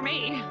doesn't scare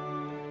me.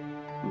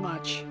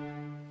 Much.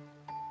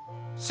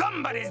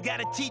 Somebody's got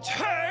to teach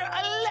her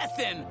a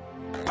lesson.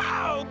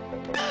 Pow!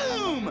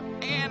 Boom!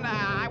 And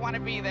I want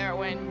to be there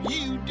when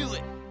you do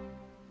it.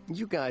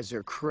 You guys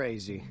are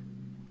crazy.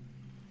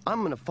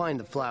 I'm gonna find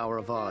the Flower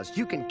of Oz.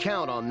 You can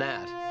count on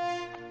that.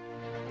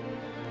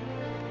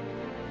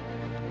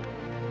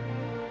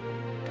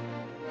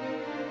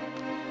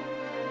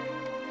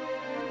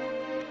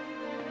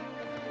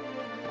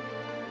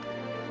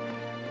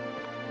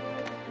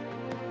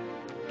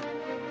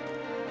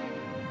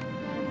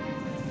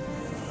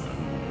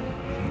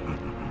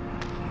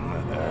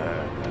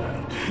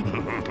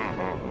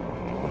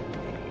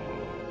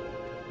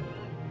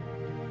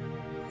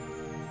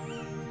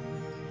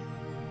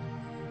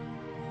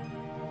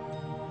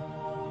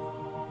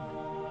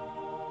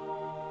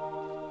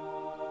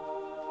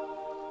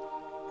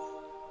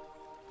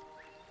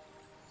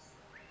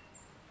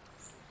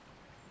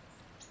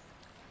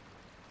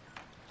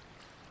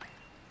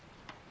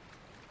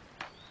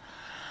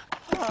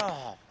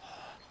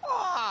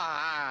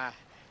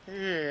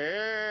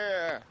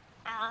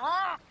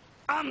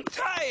 I'm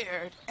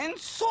tired and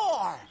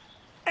sore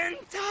and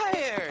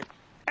tired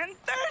and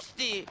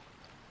thirsty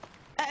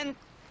and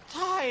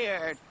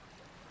tired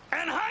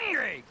and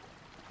hungry.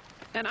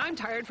 And I'm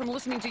tired from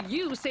listening to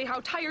you say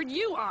how tired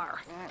you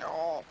are.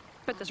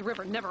 But this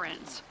river never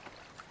ends.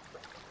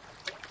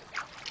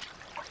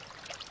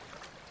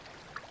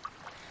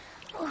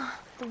 Oh,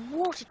 the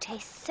water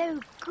tastes so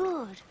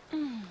good.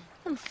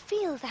 And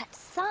feel that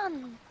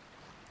sun.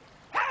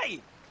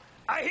 Hey!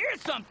 I hear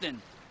something!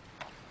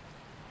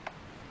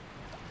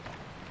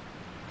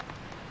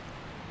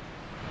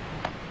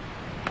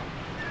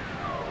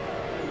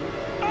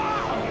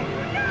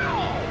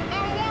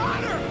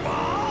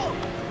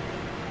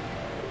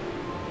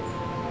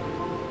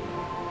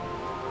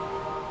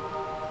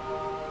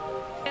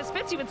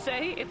 You would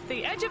say it's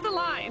the edge of the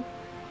line,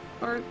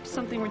 or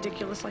something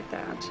ridiculous like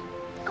that.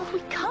 Oh, we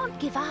can't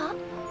give up.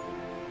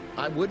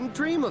 I wouldn't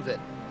dream of it.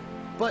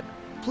 But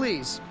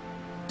please,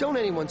 don't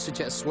anyone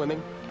suggest swimming.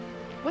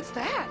 What's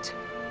that?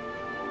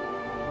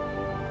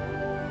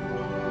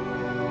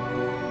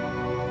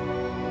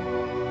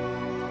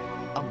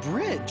 A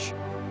bridge?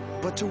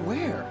 But to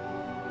where?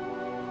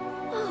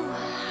 Oh,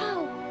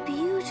 how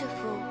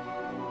beautiful.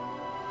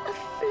 A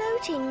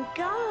floating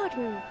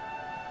garden.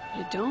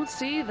 You don't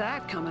see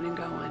that coming and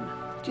going.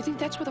 Do you think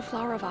that's where the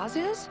Flower of Oz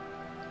is?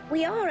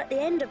 We are at the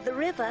end of the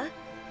river.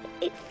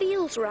 It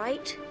feels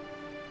right.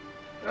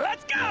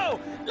 Let's go!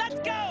 Let's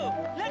go!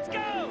 Let's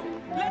go!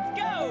 Let's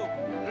go!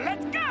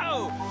 Let's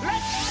go!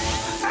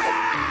 Let's...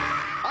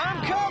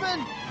 I'm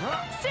coming!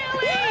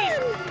 Silly!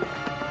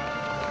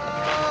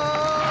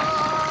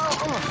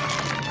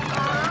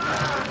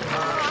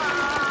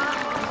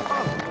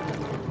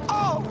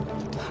 Oh!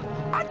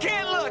 I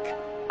can't look!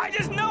 I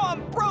just know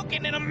I'm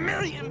broken in a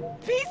million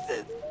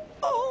pieces!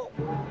 Oh!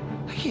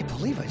 I can't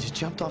believe I just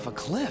jumped off a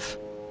cliff.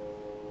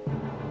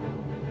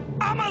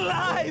 I'm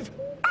alive!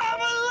 I'm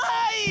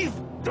alive!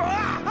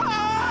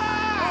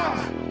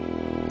 Ah!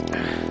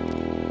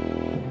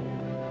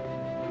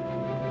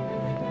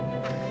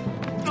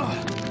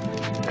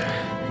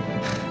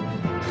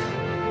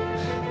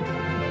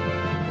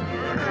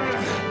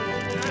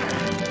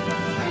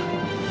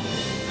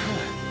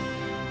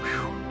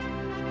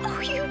 Oh,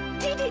 you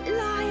did it,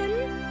 Lion!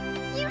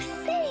 You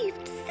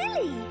saved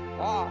Silly!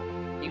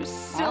 You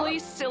silly,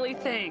 silly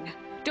thing.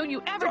 Don't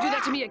you ever do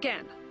that to me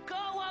again. Go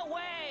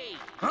away!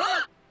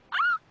 Huh?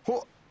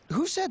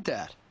 Who said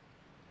that?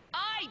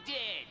 I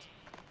did!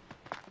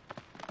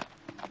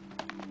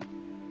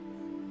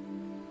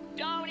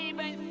 Don't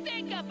even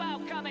think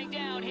about coming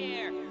down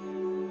here!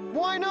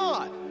 Why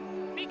not?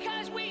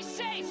 Because we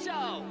say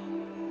so!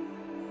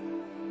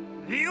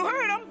 You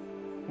heard him!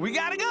 We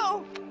gotta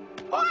go!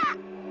 Ah!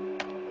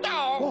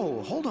 No!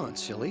 Whoa, hold on,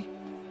 silly.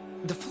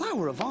 The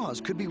Flower of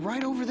Oz could be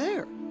right over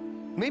there.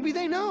 Maybe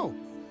they know.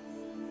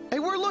 Hey,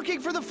 we're looking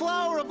for the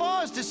Flower of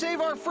Oz to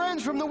save our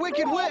friends from the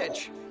Wicked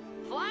Witch.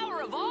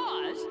 Flower of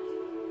Oz?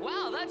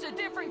 Wow, that's a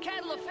different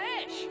kettle of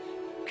fish.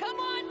 Come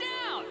on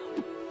down.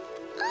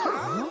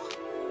 Huh?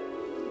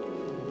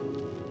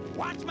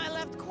 Watch my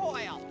left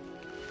coil.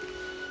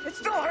 It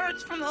still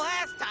hurts from the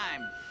last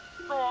time.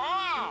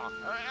 Ow!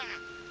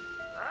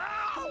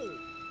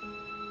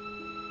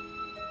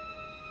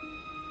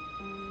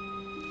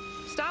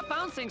 Stop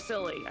bouncing,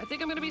 silly. I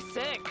think I'm gonna be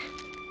sick.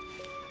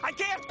 I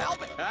can't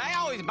help it. I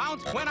always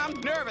bounce when I'm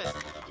nervous.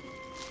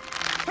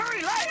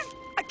 Hurry, Lion!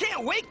 I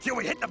can't wait till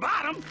we hit the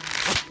bottom.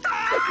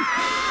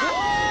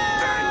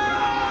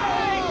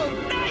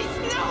 Nice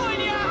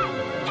knowing ya!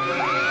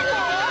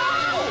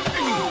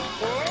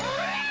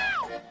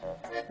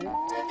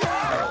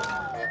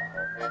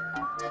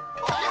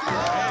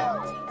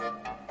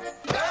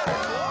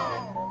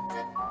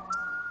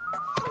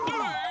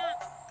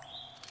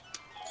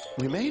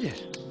 We made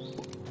it.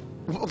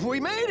 We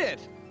made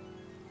it!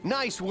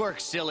 Nice work,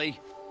 silly.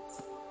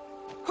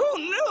 Who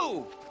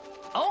knew?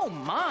 Oh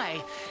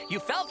my! You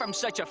fell from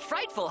such a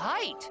frightful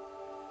height.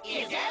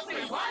 Is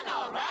everyone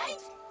all right?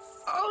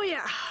 Oh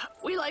yeah,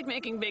 we like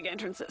making big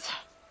entrances.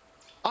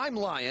 I'm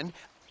Lion.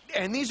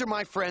 And these are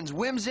my friends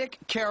Whimsic,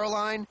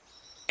 Caroline,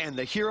 and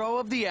the hero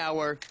of the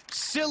hour,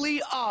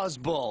 Silly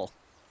Ozbull.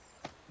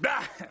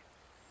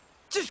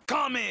 Just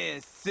call me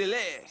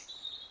Silly.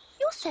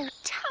 You're so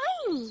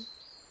tiny,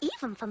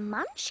 even for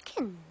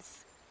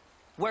munchkins.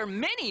 We're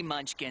mini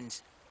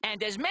munchkins.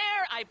 And as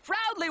mayor, I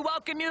proudly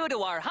welcome you to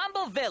our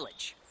humble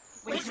village.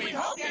 Which we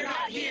hope you're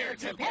not here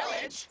to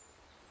pillage.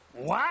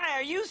 Why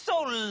are you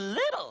so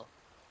little?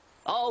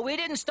 Oh, we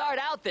didn't start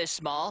out this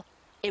small.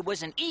 It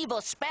was an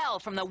evil spell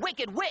from the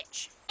Wicked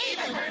Witch.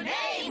 Even her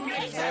name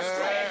makes us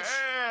twitch.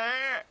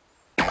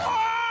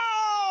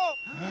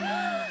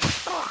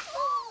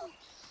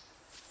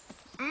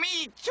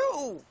 Me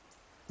too.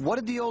 What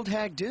did the old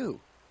hag do?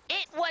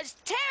 It was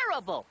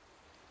terrible.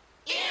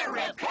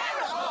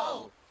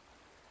 Irreparable.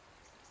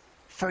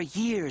 For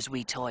years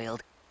we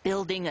toiled,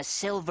 building a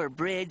silver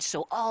bridge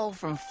so all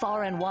from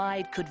far and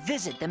wide could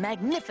visit the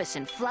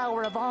magnificent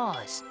Flower of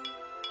Oz.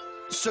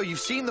 So you've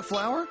seen the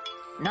flower?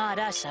 Not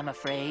us, I'm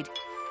afraid.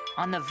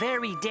 On the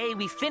very day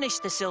we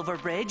finished the silver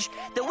bridge,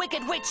 the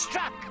Wicked Witch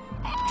struck.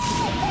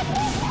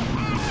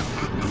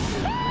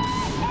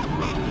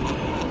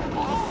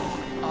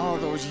 All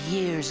those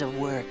years of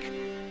work,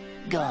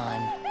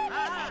 gone.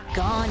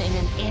 Gone in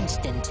an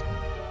instant.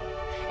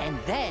 And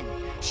then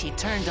she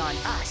turned on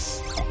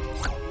us,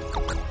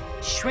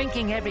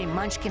 shrinking every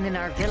munchkin in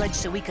our village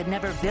so we could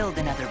never build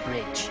another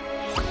bridge.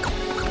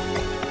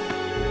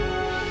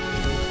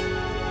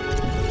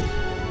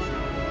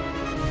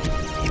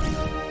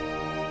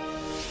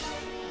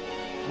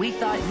 We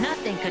thought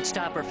nothing could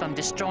stop her from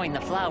destroying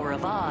the Flower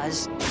of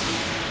Oz.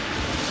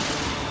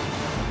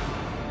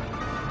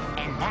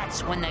 And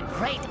that's when the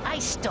great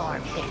ice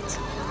storm hit.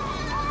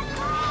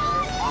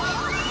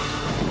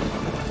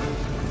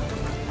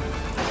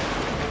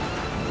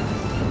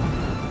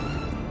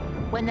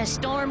 When the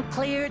storm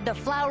cleared, the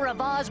Flower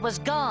of Oz was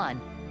gone.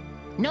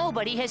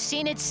 Nobody has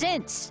seen it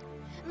since.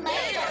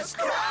 Made us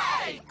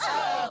cry!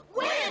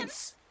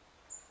 Wince!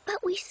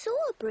 But we saw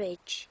a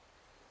bridge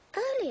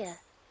earlier.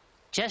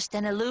 Just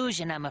an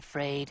illusion, I'm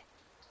afraid.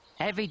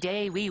 Every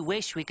day we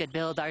wish we could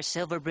build our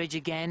silver bridge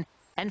again,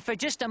 and for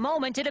just a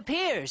moment it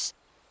appears.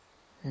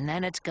 And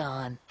then it's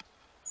gone.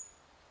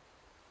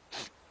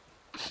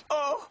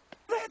 Oh,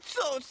 that's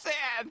so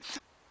sad.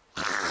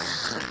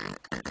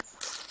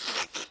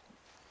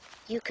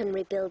 You can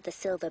rebuild the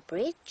silver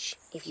bridge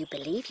if you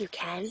believe you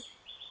can.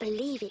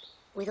 Believe it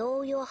with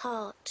all your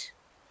heart.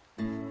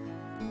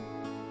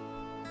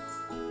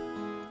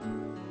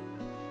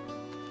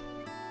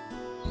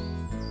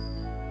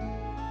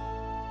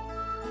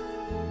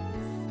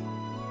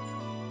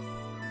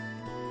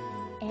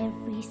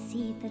 Every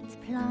seed that's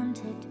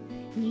planted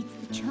needs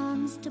the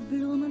chance to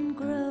bloom and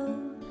grow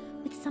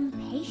with some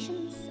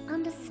patience,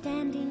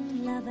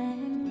 understanding, love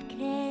and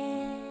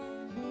care.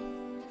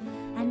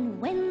 And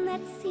when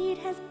that seed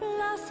has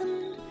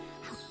blossomed,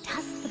 how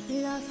does the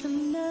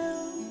blossom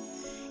know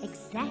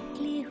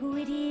exactly who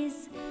it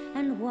is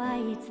and why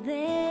it's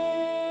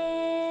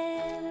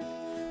there?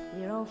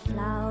 We're all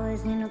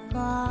flowers in a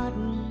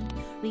garden,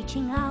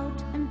 reaching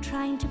out and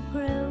trying to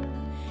grow.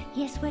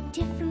 Yes, we're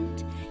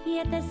different,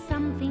 yet there's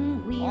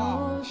something we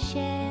all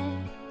share.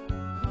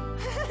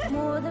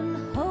 More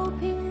than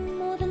hoping,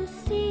 more than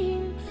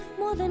seeing,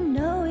 more than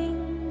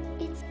knowing,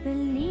 it's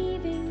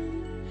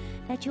believing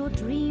that your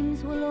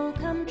dreams will all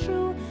come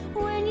true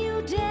when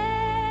you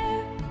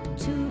dare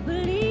to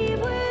believe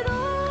with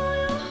all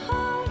your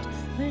heart,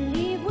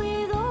 believe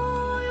with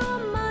all your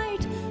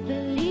might,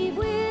 believe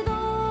with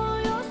all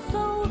your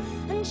soul,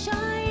 and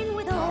shine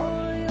with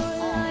all your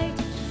light.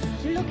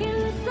 Look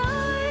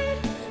inside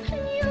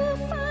and you'll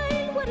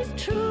find what is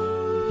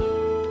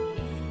true.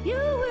 You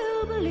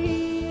will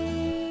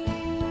believe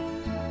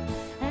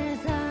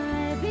as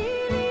I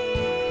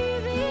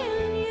believe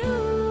in you.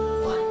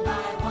 One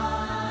by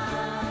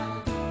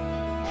one,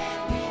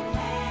 hand in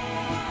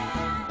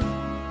hand,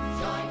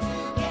 join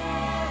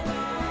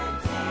together,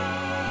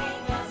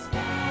 take a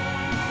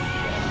stand.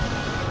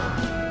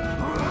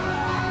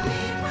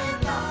 Believe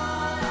with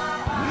all our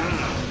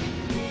heart,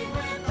 believe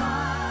with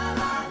all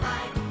our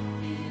might,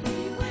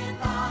 believe with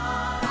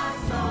all our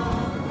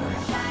soul,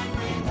 shine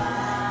with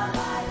all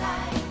our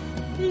light.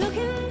 Look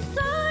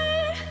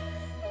inside,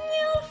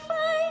 you'll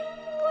find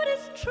what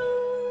is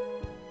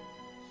true.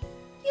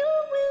 You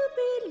will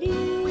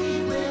believe. We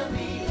will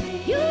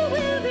believe. You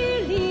will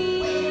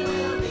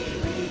believe.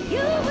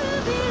 You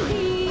will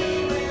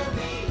believe.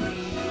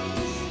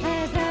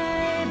 As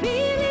I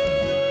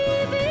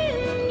believe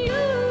in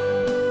you.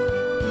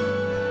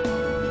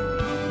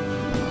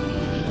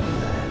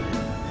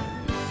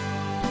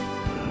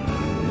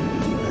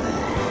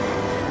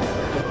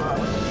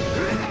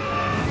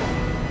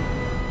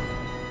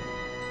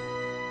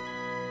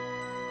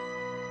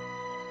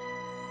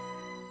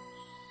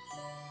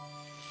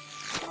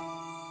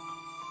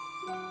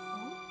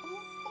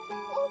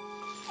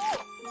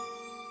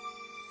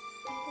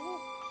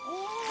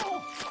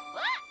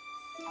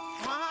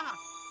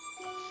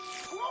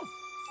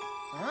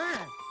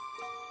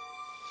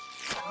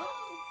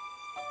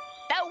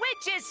 The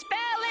witch's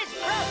spell is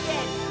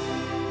broken!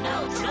 No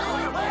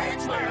truer word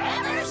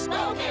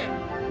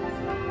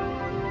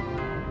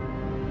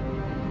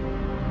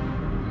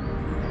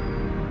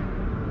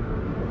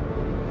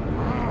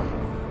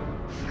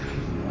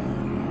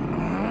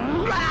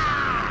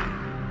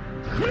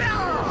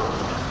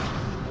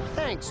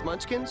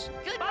munchkins.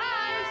 Goodbye!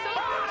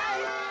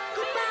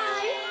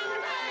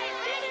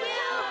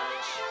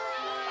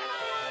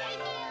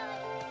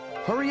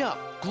 Hurry up.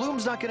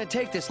 Gloom's not going to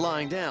take this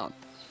lying down.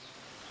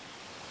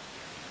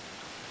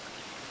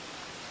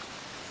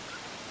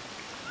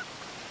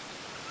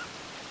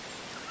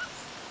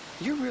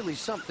 You're really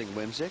something,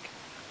 Whimsic.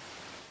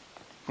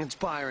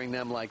 Inspiring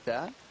them like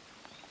that.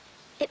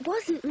 It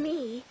wasn't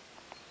me.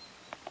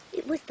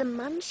 It was the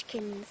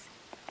munchkins.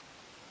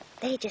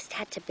 They just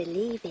had to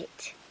believe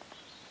it.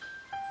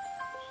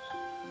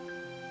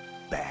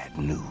 Bad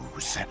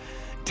news.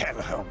 Tell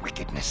her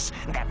wickedness.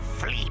 That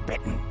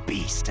flea-bitten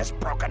beast has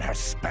broken her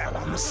spell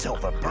on the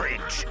Silver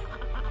Bridge.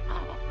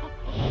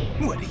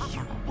 What are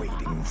you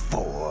waiting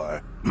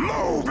for?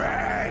 Move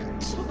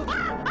it!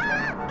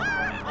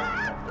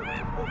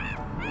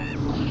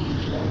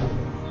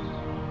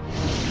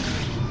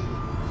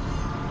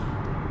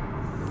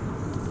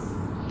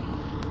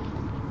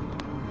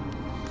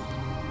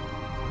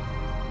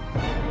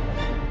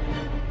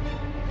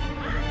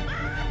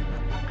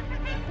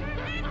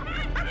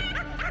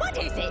 What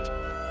is it?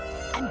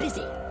 I'm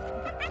busy.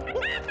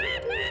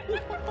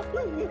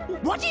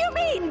 What do you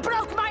mean,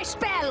 broke my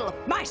spell?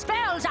 My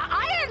spells are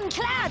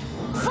ironclad,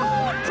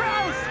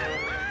 foolproof!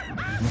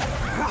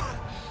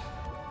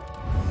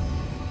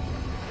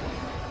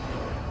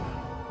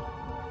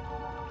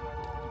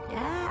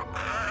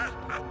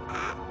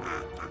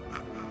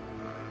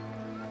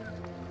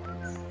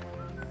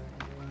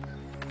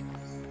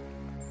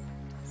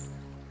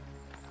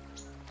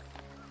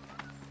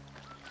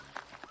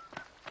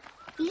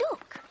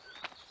 Look.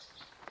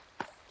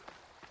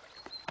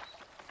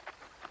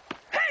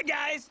 Hey,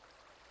 guys!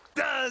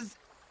 Does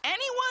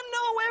anyone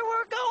know where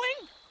we're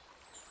going?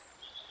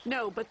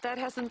 No, but that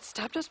hasn't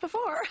stopped us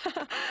before.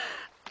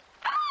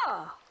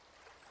 Oh!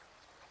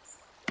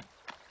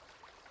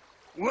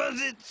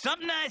 Was it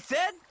something I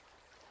said?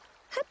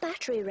 Her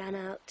battery ran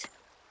out.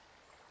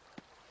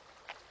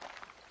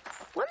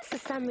 Once the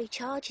sun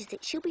recharges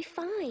it, she'll be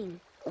fine.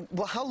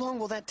 Well, how long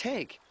will that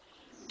take?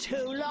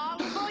 Too long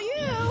for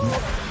you!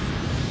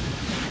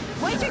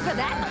 Waiting for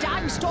that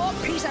dime-store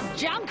piece of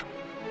junk?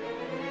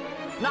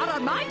 Not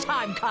on my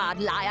time card,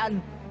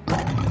 lion!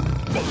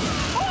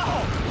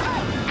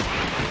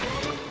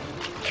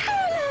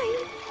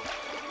 Caroline!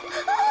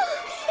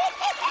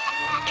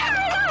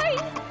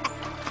 Caroline!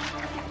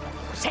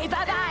 Say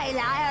bye-bye,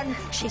 lion.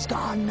 She's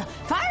gone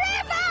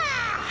forever!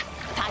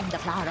 Find the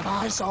Flower of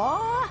Oz,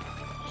 or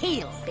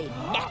he'll be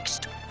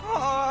next.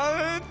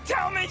 Oh,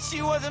 tell me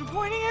she wasn't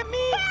pointing at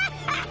me!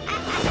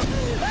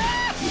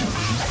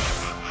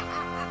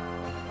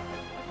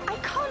 I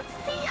can't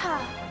see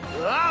her.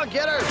 I'll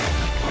get her!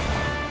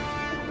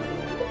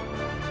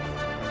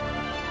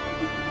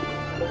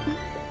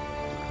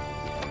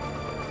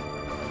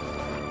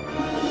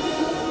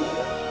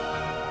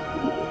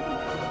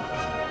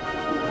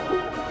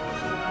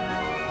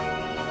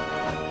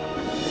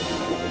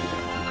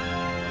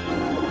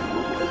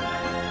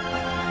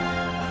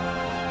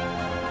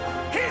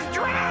 He's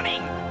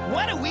drowning!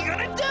 What are we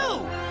gonna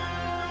do?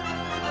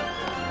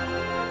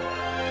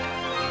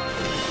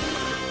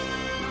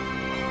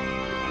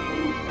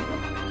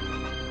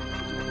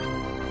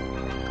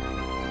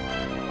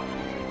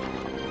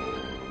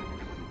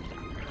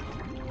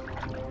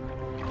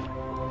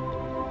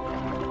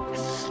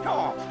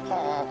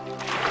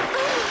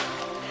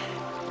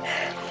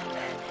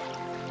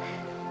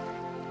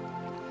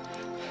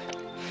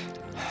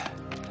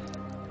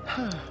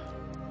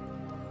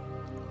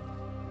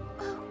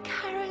 Oh,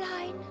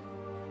 Caroline.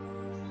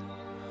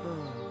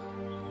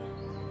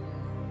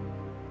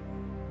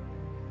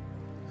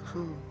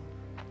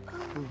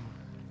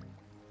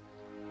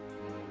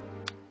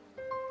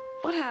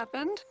 What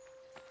happened?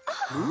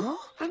 Huh?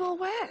 I'm all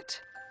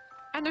wet.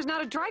 And there's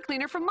not a dry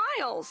cleaner for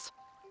miles.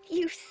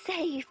 You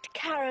saved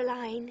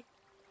Caroline.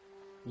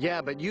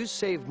 Yeah, but you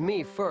saved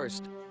me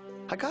first.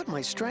 I got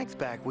my strength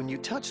back when you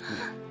touched me.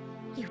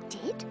 You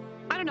did?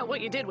 I don't know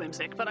what you did,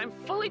 Whimsic, but I'm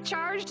fully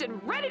charged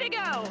and ready to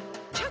go.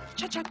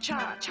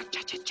 Cha-cha-cha-cha,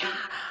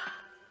 cha-cha-cha-cha.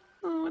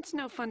 Oh, it's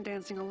no fun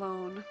dancing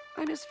alone.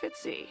 I miss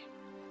Fitzy.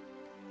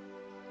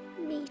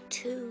 Me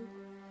too.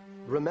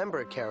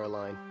 Remember,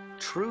 Caroline,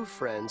 true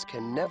friends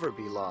can never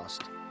be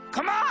lost.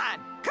 Come on!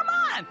 Come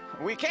on!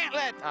 We can't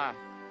let,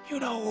 you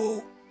know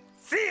who,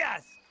 see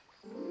us!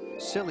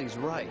 Silly's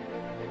right.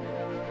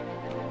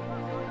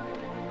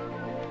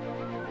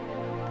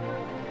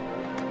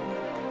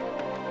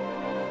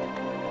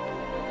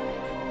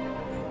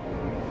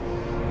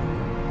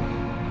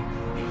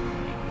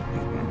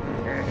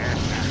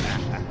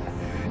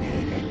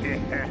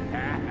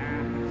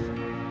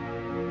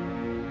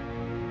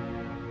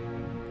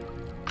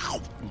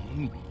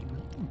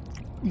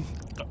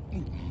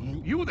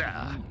 You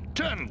there,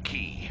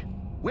 turnkey.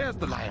 Where's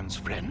the lion's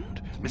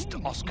friend,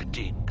 Mr. Oscar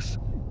Diggs?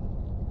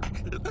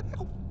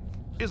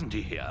 Isn't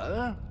he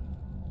here?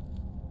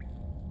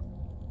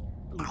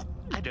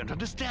 I don't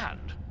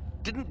understand.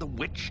 Didn't the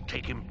witch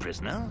take him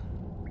prisoner?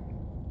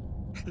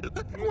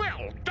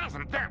 Well,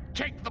 doesn't that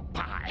take the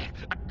pie?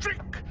 A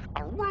trick,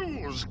 a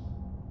ruse.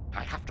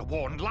 I have to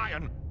warn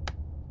Lion.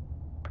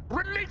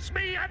 Release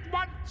me at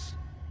once!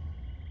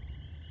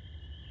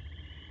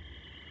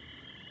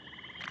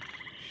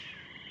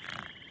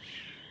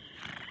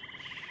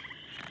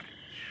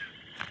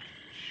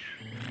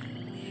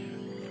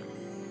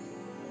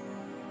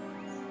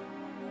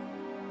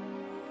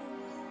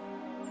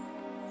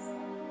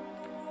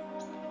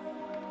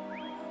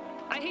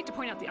 I hate to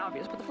point out the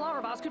obvious, but the Flower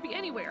of Oz could be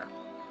anywhere.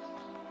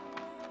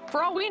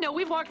 For all we know,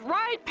 we've walked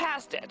right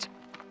past it.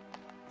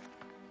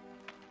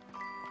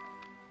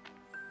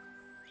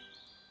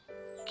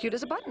 Cute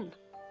as a button,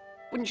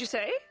 wouldn't you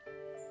say?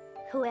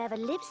 Whoever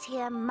lives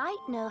here might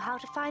know how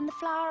to find the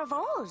Flower of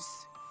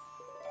Oz.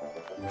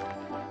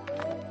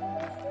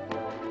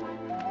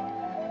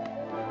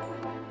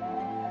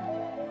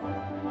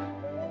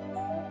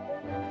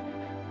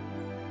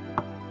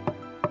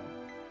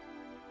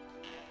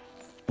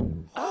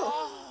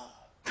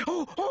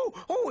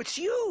 Oh, it's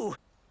you!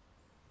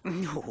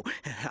 No,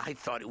 I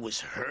thought it was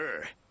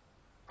her.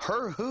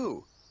 Her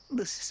who?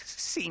 The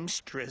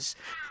seamstress.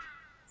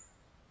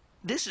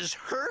 This is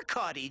her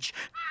cottage.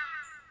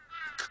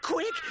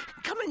 Quick,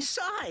 come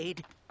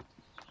inside.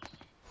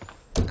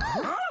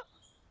 Huh?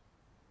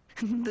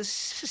 The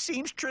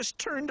seamstress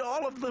turned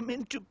all of them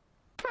into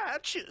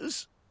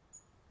patches.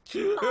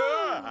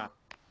 Oh,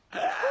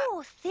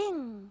 poor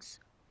things.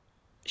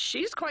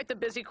 She's quite the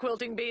busy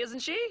quilting bee, isn't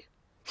she?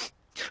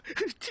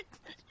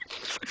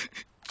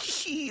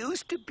 She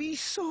used to be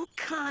so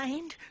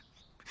kind.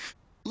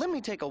 Let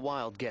me take a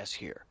wild guess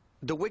here.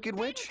 The Wicked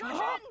Witch?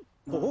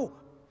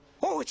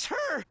 Oh, it's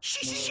her!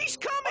 She's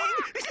coming!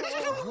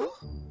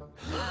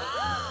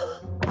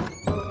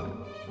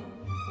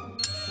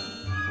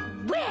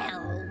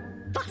 Well,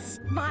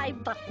 bust my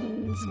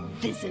buttons,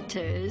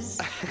 visitors.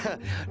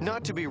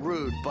 Not to be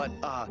rude, but,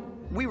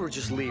 we were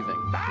just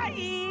leaving.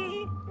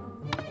 Bye!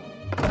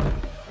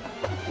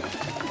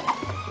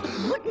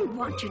 Wouldn't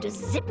want you to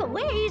zip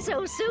away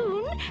so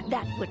soon.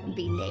 That wouldn't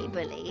be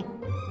neighborly.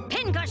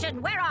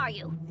 Pincushion, where are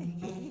you?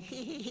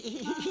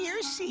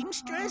 Here,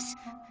 seamstress.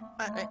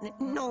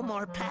 No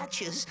more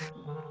patches.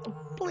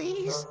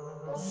 Please.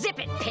 Zip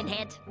it,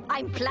 Pinhead.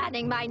 I'm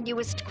planning my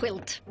newest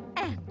quilt.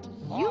 And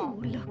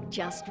you look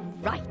just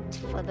right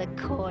for the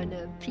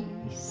corner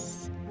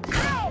piece.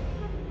 Ow!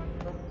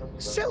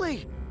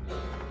 Silly!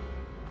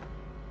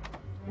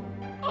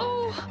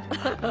 Oh!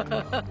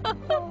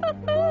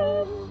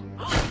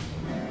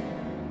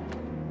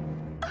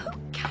 Oh,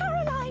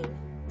 Caroline!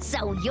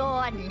 So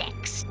you're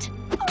next.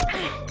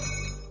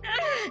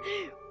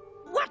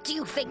 What do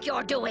you think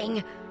you're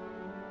doing?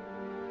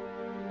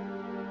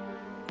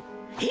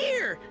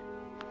 Here!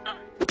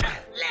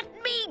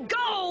 Let me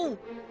go!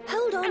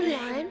 Hold on,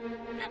 Lion.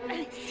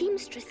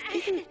 Seamstress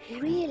isn't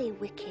really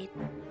wicked.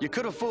 You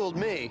could have fooled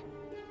me.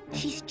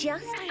 She's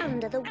just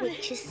under the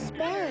witch's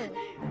spell.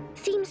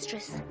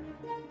 Seamstress,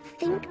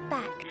 think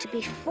back to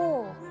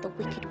before the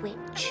Wicked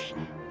Witch.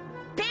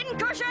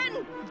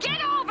 Pincushion,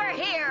 get over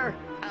here!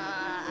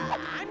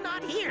 I'm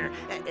not here.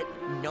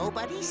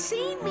 Nobody's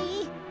seen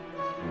me.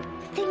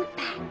 Think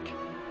back.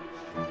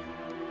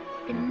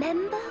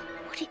 Remember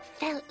what it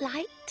felt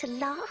like to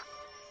laugh?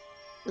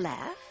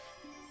 Laugh?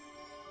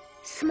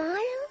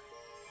 Smile?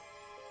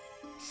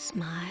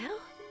 Smile?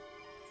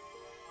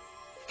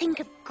 Think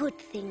of good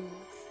things.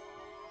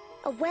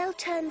 A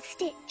well-turned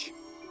stitch,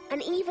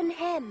 an even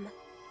hem.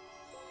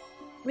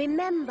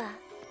 Remember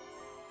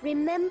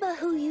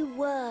who you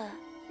were.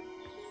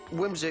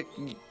 Whimsic,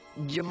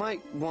 you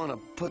might want to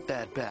put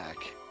that back.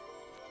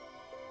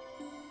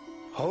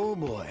 Oh,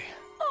 boy.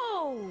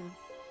 Oh!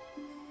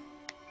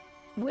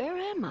 Where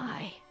am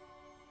I?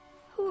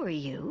 Who are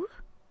you?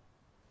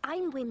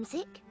 I'm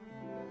Whimsic,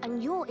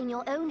 and you're in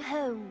your own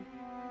home.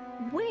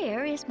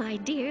 Where is my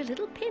dear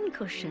little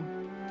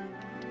pincushion?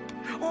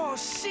 Oh,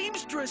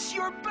 seamstress,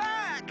 you're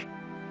back!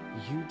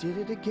 You did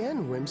it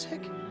again,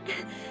 Whimsic.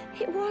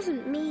 It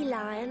wasn't me,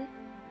 Lion.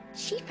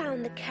 She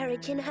found the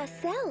courage in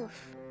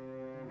herself.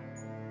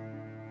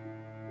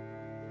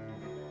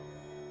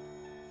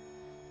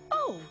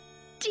 Oh,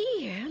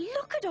 dear,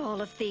 look at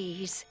all of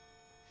these.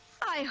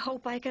 I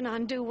hope I can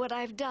undo what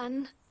I've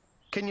done.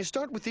 Can you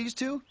start with these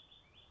two?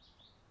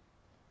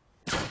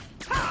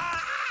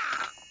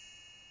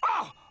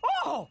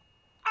 Oh!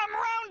 I'm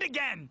round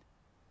again!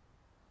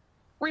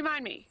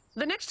 Remind me,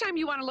 the next time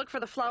you want to look for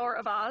the Flower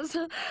of Oz,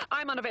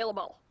 I'm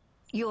unavailable.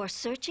 You're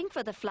searching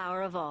for the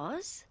Flower of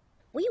Oz?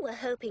 We were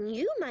hoping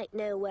you might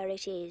know where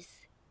it is.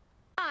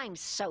 I'm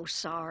so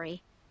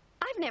sorry.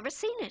 I've never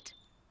seen it.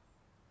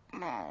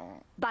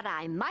 But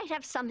I might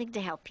have something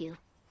to help you.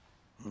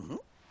 Mm-hmm.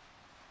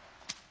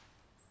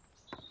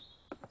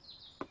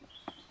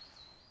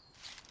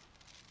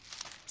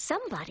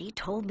 Somebody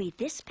told me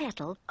this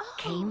petal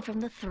came from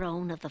the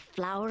throne of the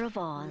Flower of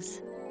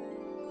Oz.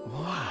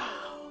 Wow.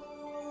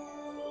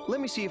 Let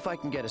me see if I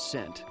can get a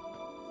scent.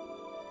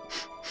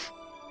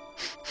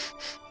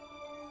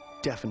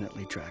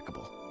 Definitely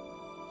trackable.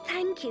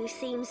 Thank you,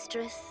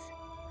 seamstress.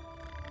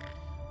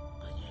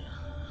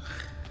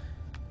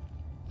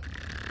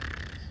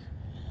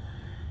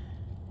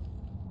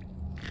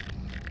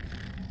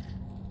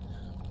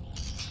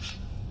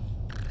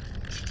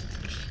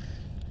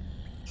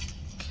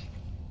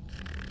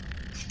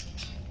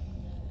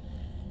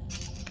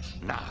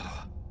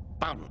 Now,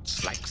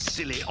 bounce like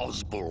silly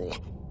Osbull.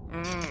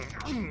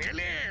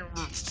 Nearly.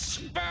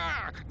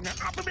 Spur.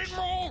 Up a bit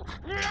more.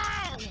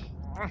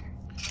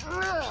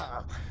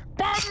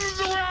 Buttons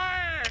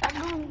away!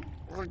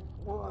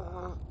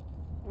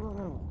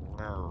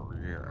 Oh,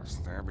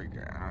 yes, there we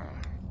go.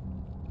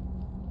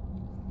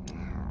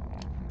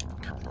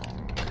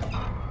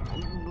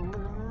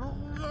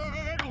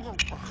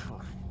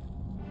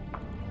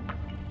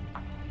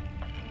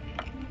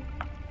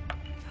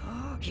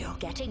 You're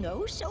getting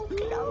oh so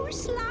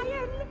close,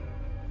 Lion.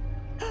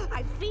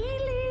 I feel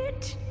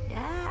it.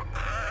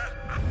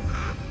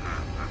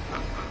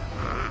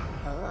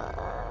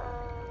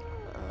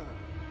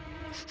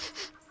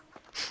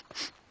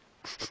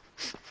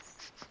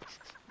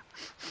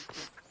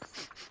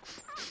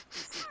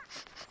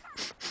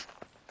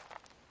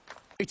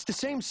 It's the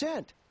same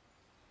scent.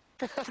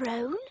 The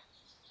throne?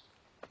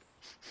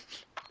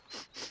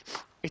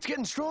 It's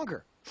getting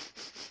stronger.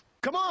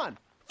 Come on,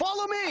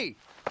 follow me!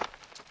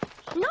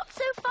 Not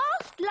so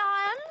fast,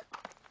 Lion.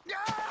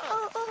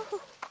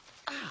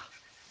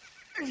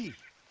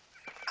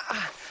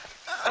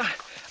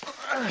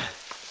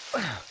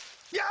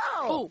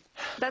 Oh,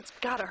 that's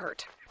gotta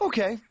hurt.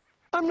 Okay,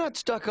 I'm not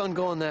stuck on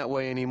going that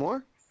way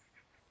anymore.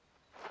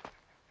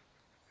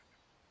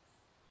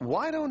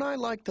 Why don't I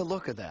like the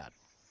look of that?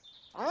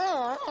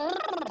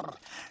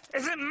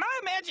 Is it my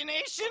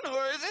imagination,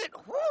 or is it...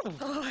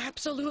 Oh,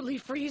 absolutely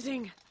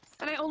freezing.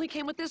 And I only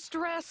came with this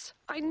dress.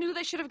 I knew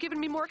they should have given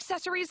me more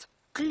accessories.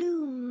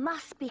 Gloom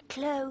must be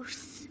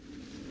close.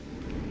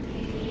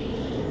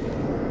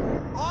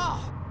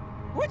 Oh!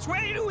 Which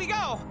way do we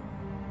go?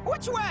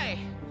 Which way?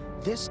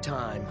 This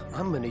time,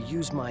 I'm gonna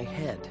use my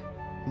head.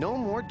 No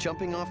more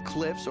jumping off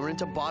cliffs or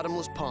into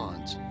bottomless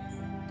ponds.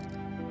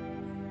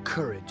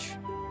 Courage.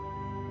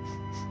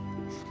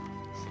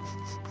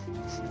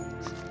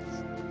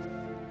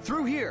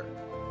 Through here.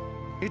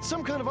 It's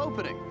some kind of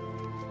opening.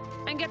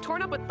 And get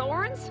torn up with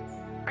thorns?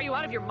 Are you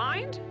out of your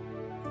mind?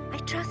 I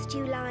trust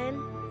you,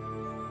 Lion.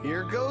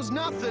 Here goes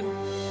nothing.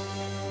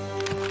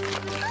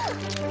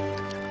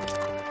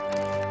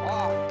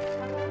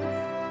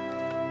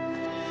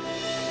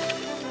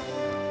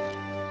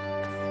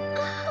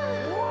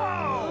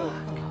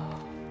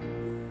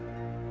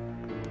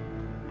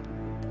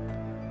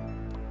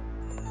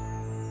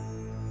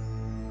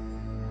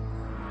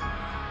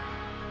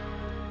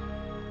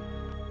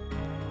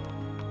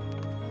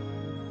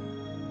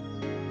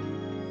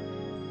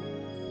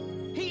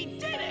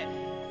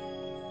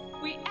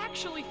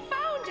 Actually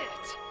found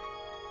it!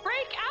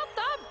 Break out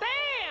the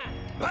band!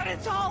 But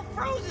it's all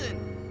frozen!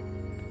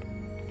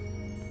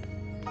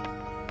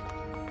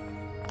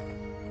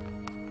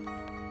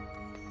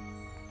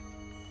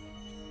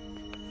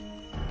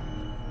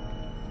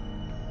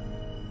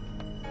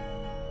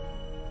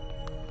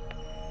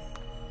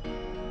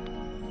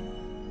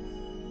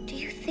 Do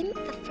you think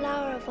the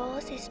Flower of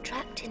Oz is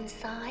trapped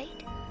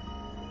inside?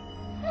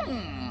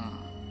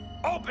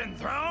 Open,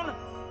 throne!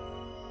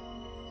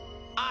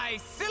 I,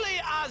 silly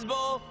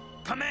Osbull,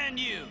 command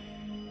you.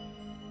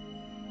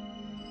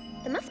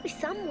 There must be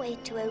some way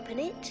to open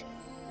it.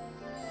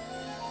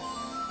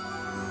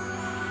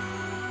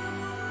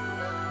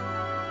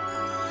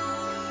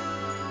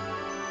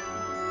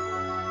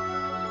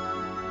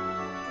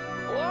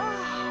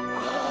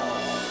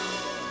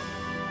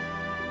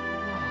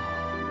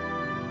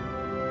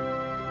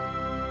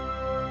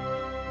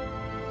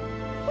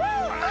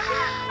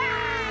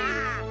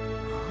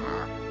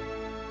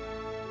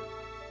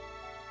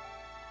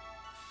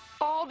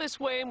 This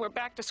way and we're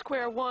back to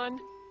square one.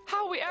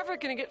 How are we ever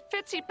gonna get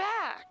Fitzy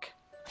back?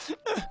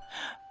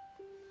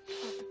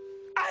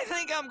 I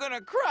think I'm gonna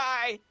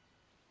cry.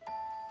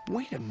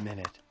 Wait a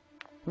minute.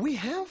 We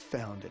have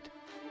found it.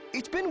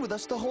 It's been with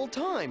us the whole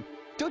time.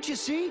 Don't you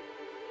see?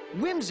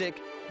 Whimsic,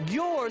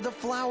 you're the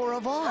Flower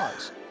of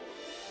Oz.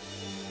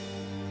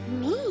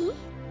 Me?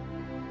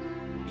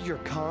 You're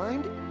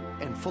kind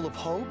and full of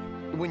hope.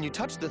 When you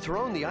touched the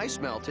throne, the ice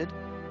melted.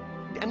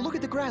 And look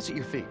at the grass at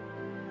your feet.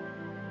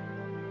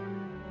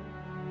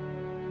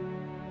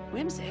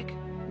 Whimsic?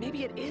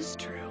 Maybe it is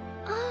true.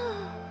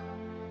 Oh.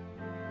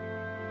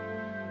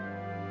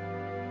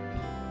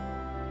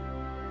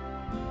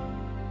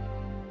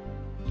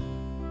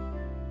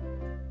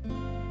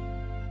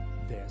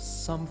 There's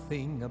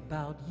something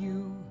about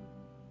you.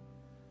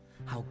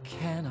 How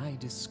can I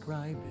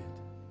describe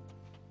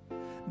it?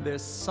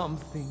 There's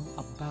something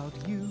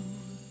about you.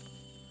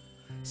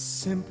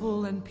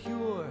 Simple and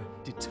pure,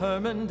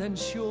 determined and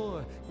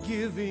sure,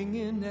 giving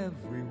in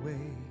every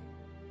way.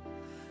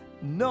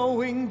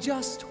 Knowing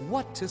just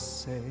what to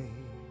say.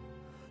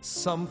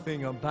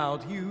 Something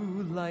about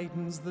you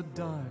lightens the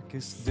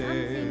darkest day.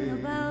 Something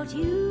about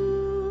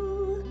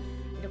you.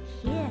 Look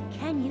here,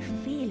 can you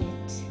feel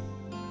it?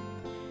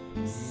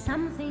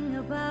 Something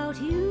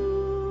about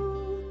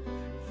you.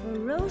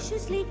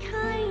 Ferociously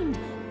kind,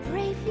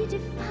 bravely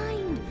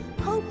defined,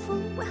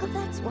 hopeful, well,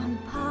 that's one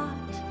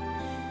part.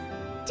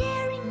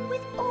 Daring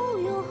with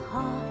all your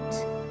heart.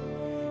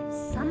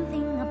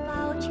 Something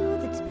about you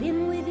that's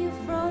been with you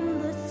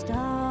from the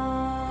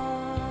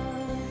start.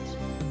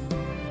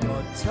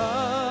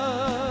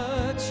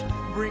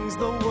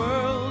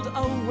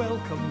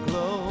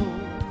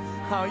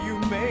 how you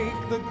make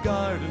the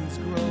gardens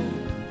grow.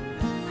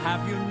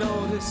 Have you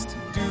noticed,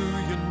 do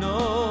you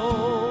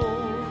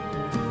know,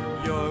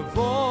 your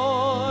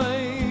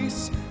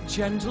voice,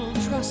 gentle,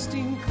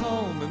 trusting,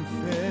 calm and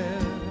fair,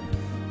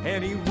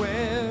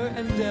 anywhere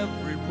and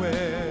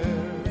everywhere,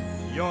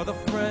 you're the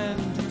friend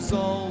who's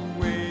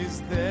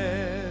always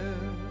there.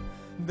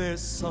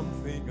 There's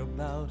something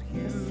about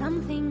you. There's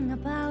something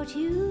about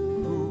you.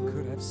 Who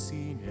could have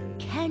seen it?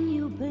 Can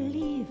you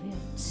believe it?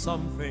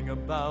 Something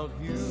about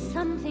you.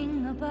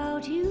 Something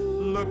about you.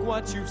 Look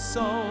what you've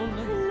sown.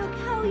 Look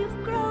how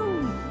you've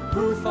grown.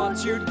 Who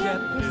thought you'd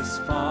get this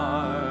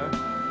far?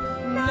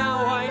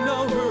 Now I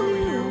know who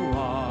you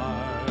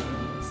are.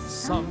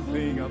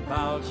 Something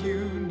about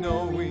you,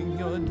 knowing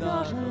you're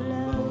not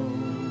alone.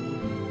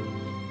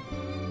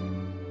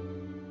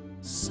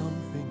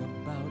 Something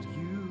about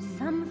you.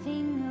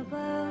 Something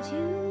about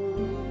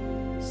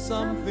you.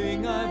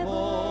 Something I've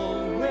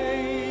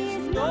always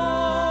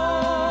known.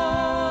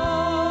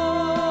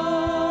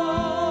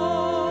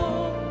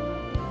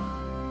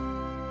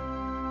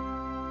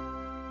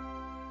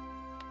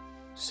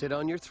 Sit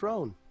on your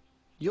throne.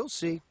 You'll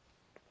see.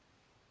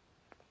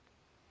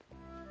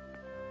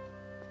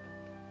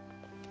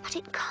 But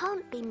it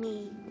can't be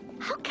me.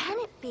 How can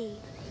it be?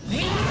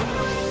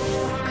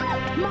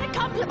 My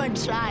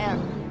compliments,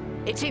 Lion.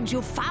 It seems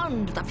you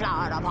found the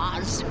Flower of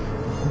Oz.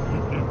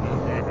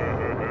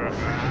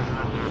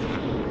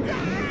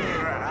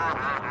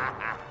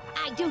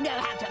 I do know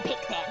how to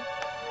pick them.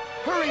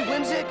 Hurry,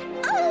 Whimsic!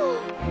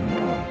 Oh!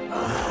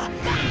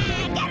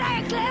 Get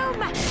her,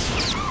 Gloom!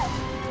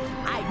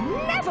 I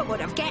never would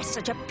have guessed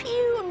such a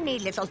puny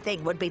little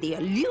thing would be the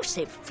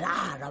elusive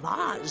Flower of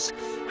Oz.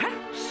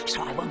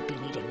 So I won't be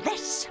needing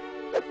this.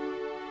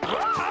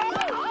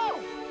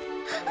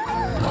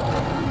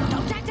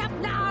 Don't act up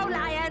now,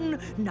 Lion.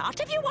 Not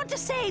if you want to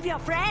save your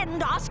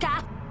friend,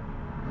 Oscar.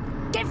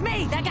 Give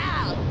me the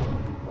girl.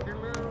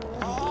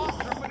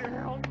 Somebody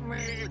help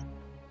me.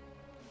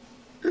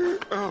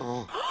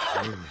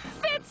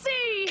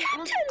 Fitzy!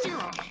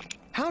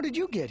 How did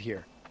you get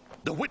here?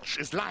 The witch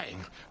is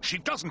lying. She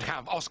doesn't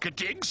have Oscar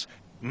Diggs.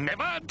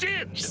 Never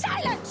did.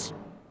 Silence!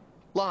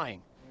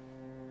 Lying.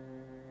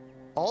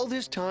 All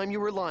this time you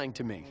were lying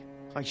to me.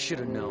 I should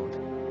have known.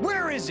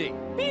 Where is he?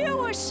 You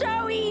were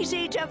so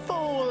easy to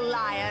fool,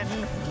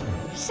 Lion.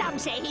 Some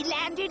say he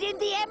landed in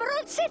the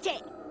Emerald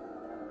City.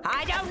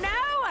 I don't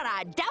know, and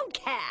I don't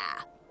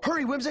care.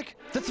 Hurry, Whimsic!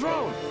 The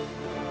throne!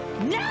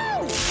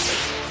 No!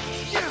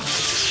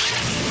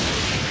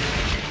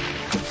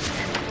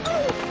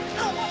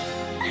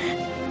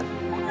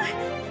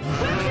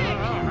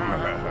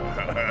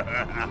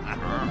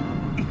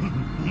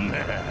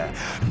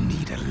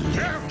 Need a lift.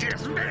 That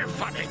is very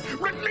funny.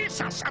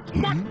 Release us at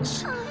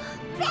once.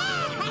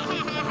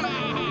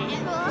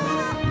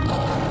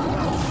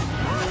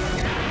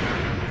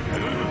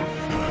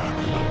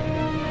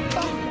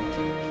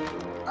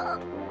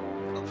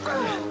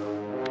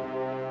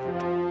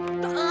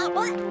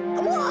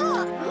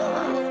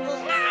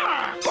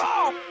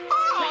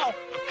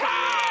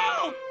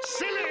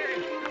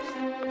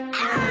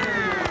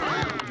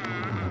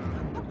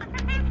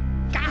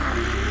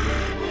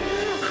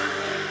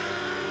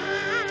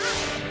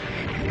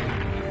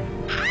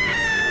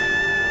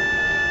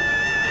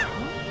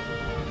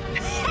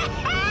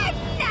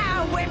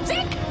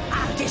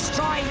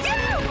 Destroy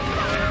you!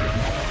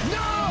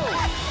 No!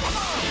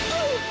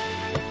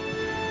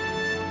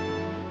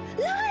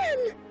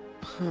 Lion!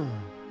 Oh!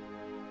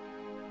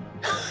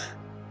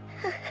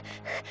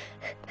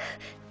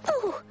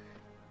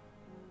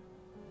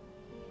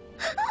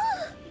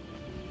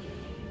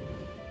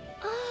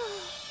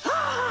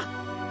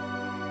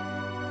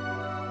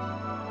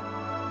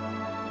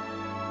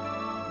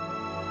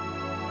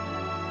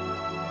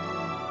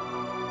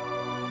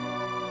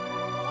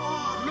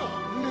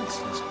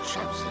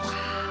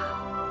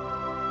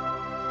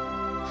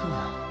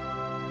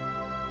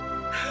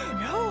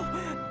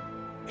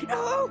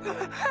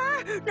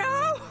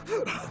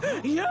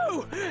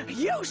 No!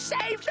 You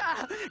saved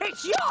her!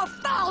 It's your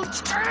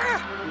fault!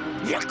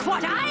 Look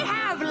what I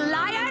have,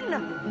 Lion!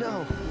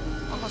 No,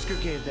 Oscar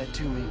gave that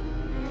to me.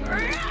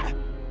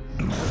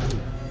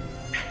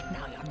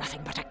 Now you're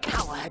nothing but a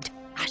coward.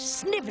 A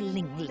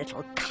sniveling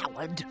little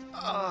coward.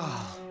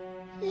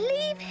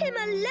 Leave him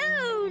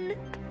alone!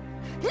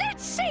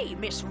 Let's see,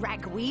 Miss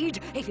Ragweed,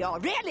 if you're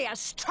really as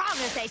strong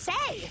as they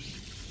say.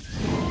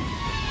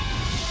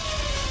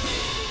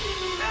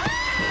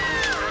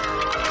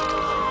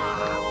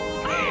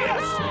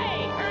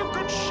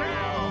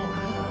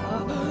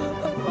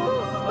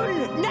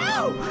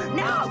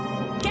 No!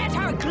 Get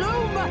her,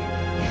 Gloom!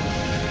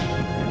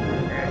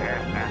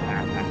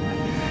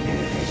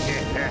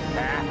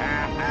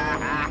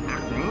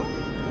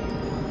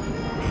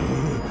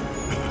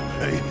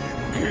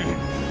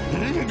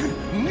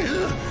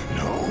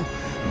 No!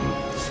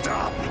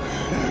 Stop!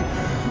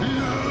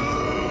 No!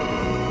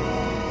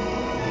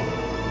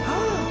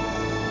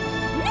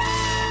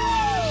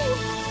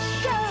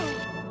 Go!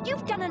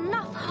 You've done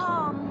enough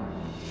harm.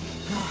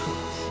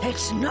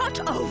 It's not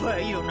over,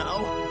 you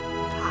know.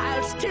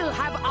 I'll still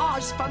have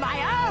Oz for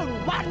my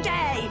own one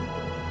day!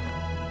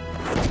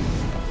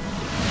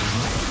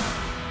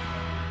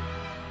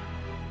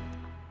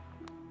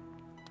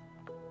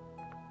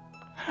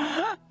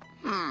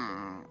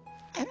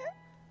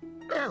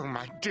 Oh,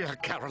 my dear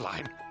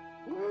Caroline.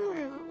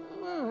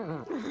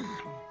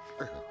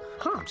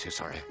 I'm so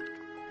sorry.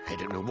 I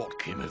don't know what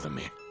came over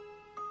me.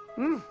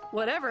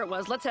 Whatever it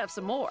was, let's have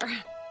some more.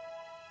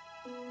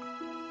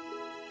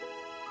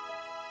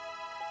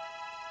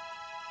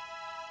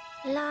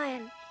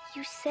 Lion,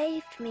 you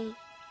saved me.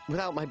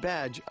 Without my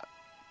badge,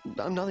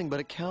 I'm nothing but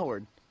a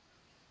coward.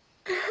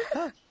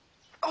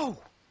 Oh!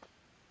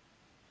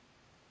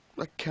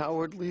 A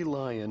cowardly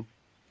lion.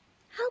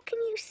 How can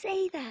you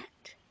say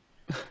that?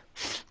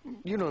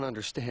 You don't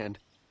understand.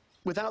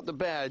 Without the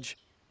badge,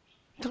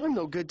 I'm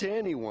no good to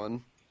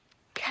anyone.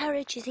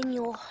 Courage is in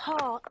your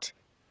heart,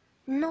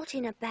 not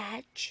in a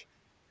badge.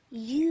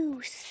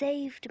 You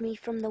saved me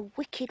from the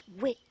wicked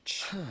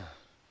witch.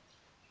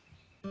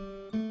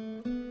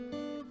 One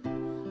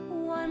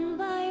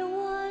by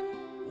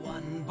one,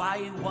 One by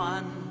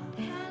one,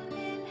 hand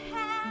in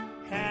hand,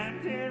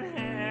 hand in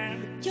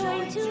hand,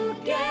 join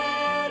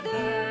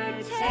together,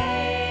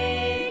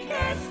 take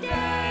a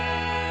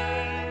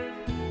stand.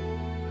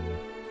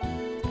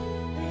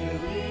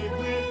 Believe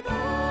with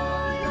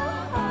all your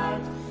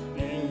heart,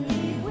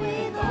 believe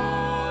with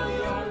all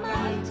your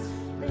might,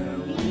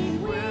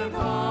 believe with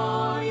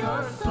all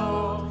your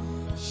soul,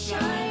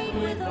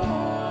 shine with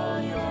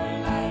all your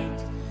light.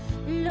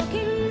 Look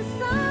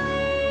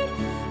inside,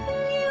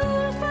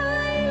 you'll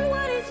find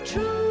what is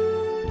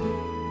true.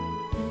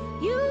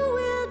 You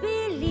will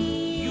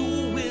believe. you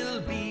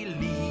will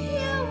believe,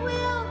 You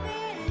will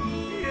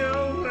believe. you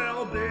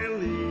will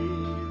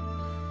believe,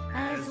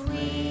 As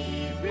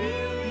we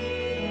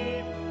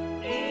believe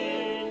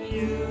in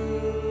you.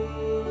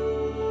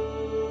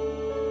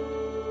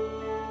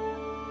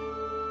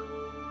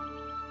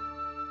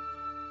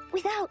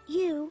 Without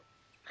you,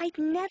 I'd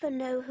never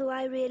know who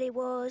I really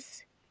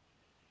was.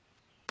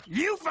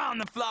 You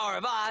found the Flower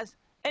of Oz,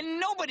 and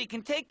nobody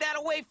can take that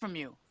away from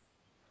you.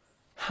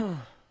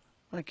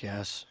 I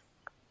guess.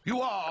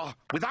 You are,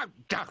 without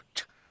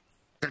doubt,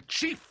 the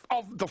chief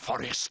of the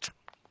forest.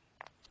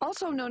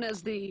 Also known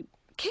as the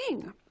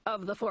king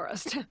of the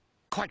forest.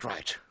 Quite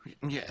right.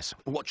 Yes,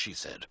 what she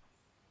said.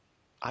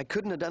 I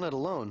couldn't have done it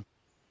alone.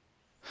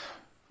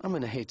 I'm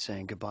gonna hate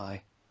saying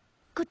goodbye.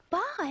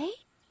 Goodbye?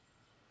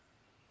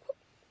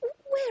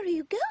 Where are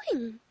you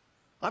going?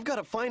 I've got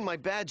to find my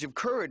badge of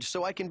courage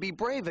so I can be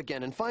brave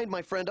again and find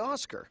my friend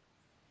Oscar.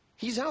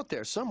 He's out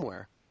there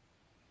somewhere.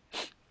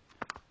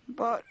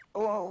 But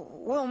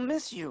we'll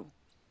miss you.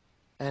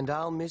 And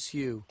I'll miss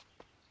you.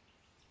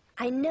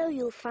 I know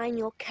you'll find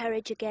your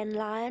courage again,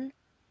 Lion.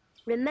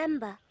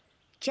 Remember,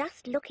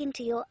 just look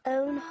into your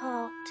own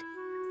heart.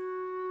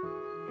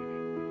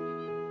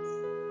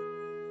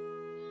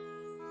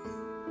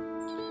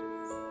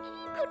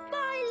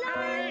 Goodbye,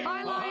 Lion.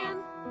 Bye, Lion.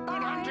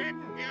 Good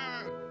hunting.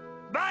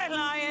 Bye,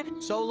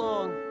 Lion. So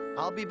long.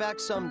 I'll be back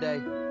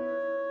someday.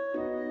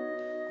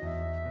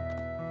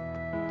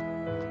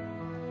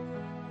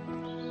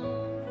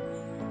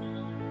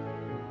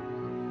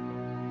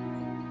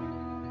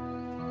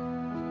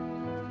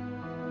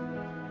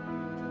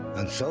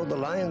 And so the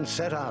lion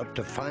set out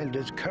to find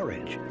his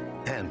courage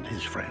and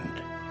his friend.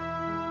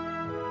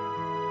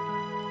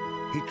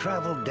 He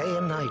traveled day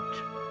and night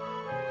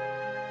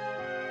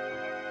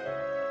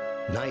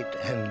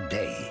and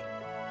day,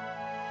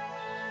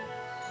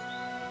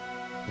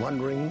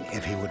 wondering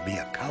if he would be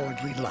a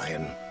cowardly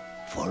lion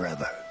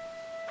forever.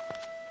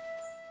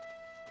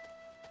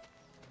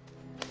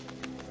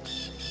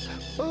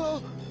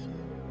 Oh!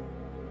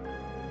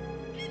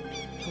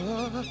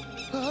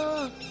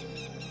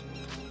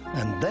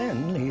 And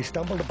then he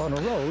stumbled upon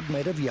a road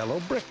made of yellow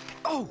brick.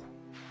 Oh!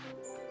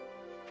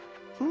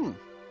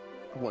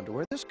 I wonder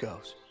where this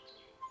goes.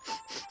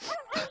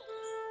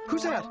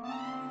 Who's that?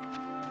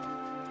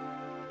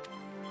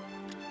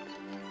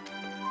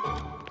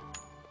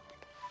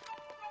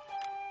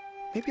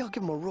 Maybe I'll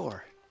give him a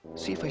roar.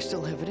 See if I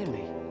still have it in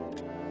me.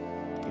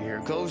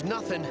 Here goes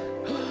nothing.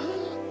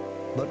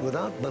 But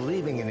without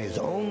believing in his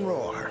own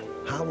roar,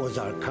 how was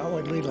our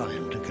cowardly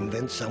lion to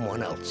convince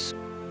someone else?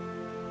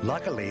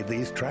 Luckily,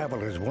 these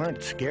travelers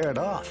weren't scared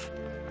off.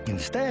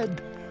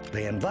 Instead,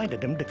 they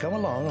invited him to come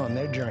along on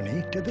their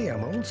journey to the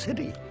Emerald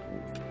City.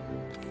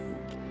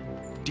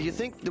 Do you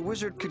think the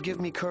wizard could give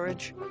me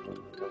courage?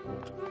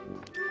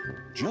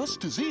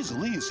 Just as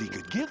easily as he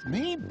could give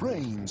me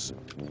brains.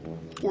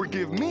 Or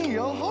give me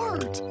a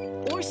heart.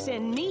 Or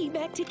send me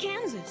back to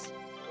Kansas.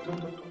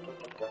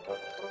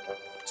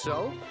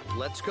 So,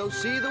 let's go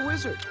see the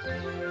wizard.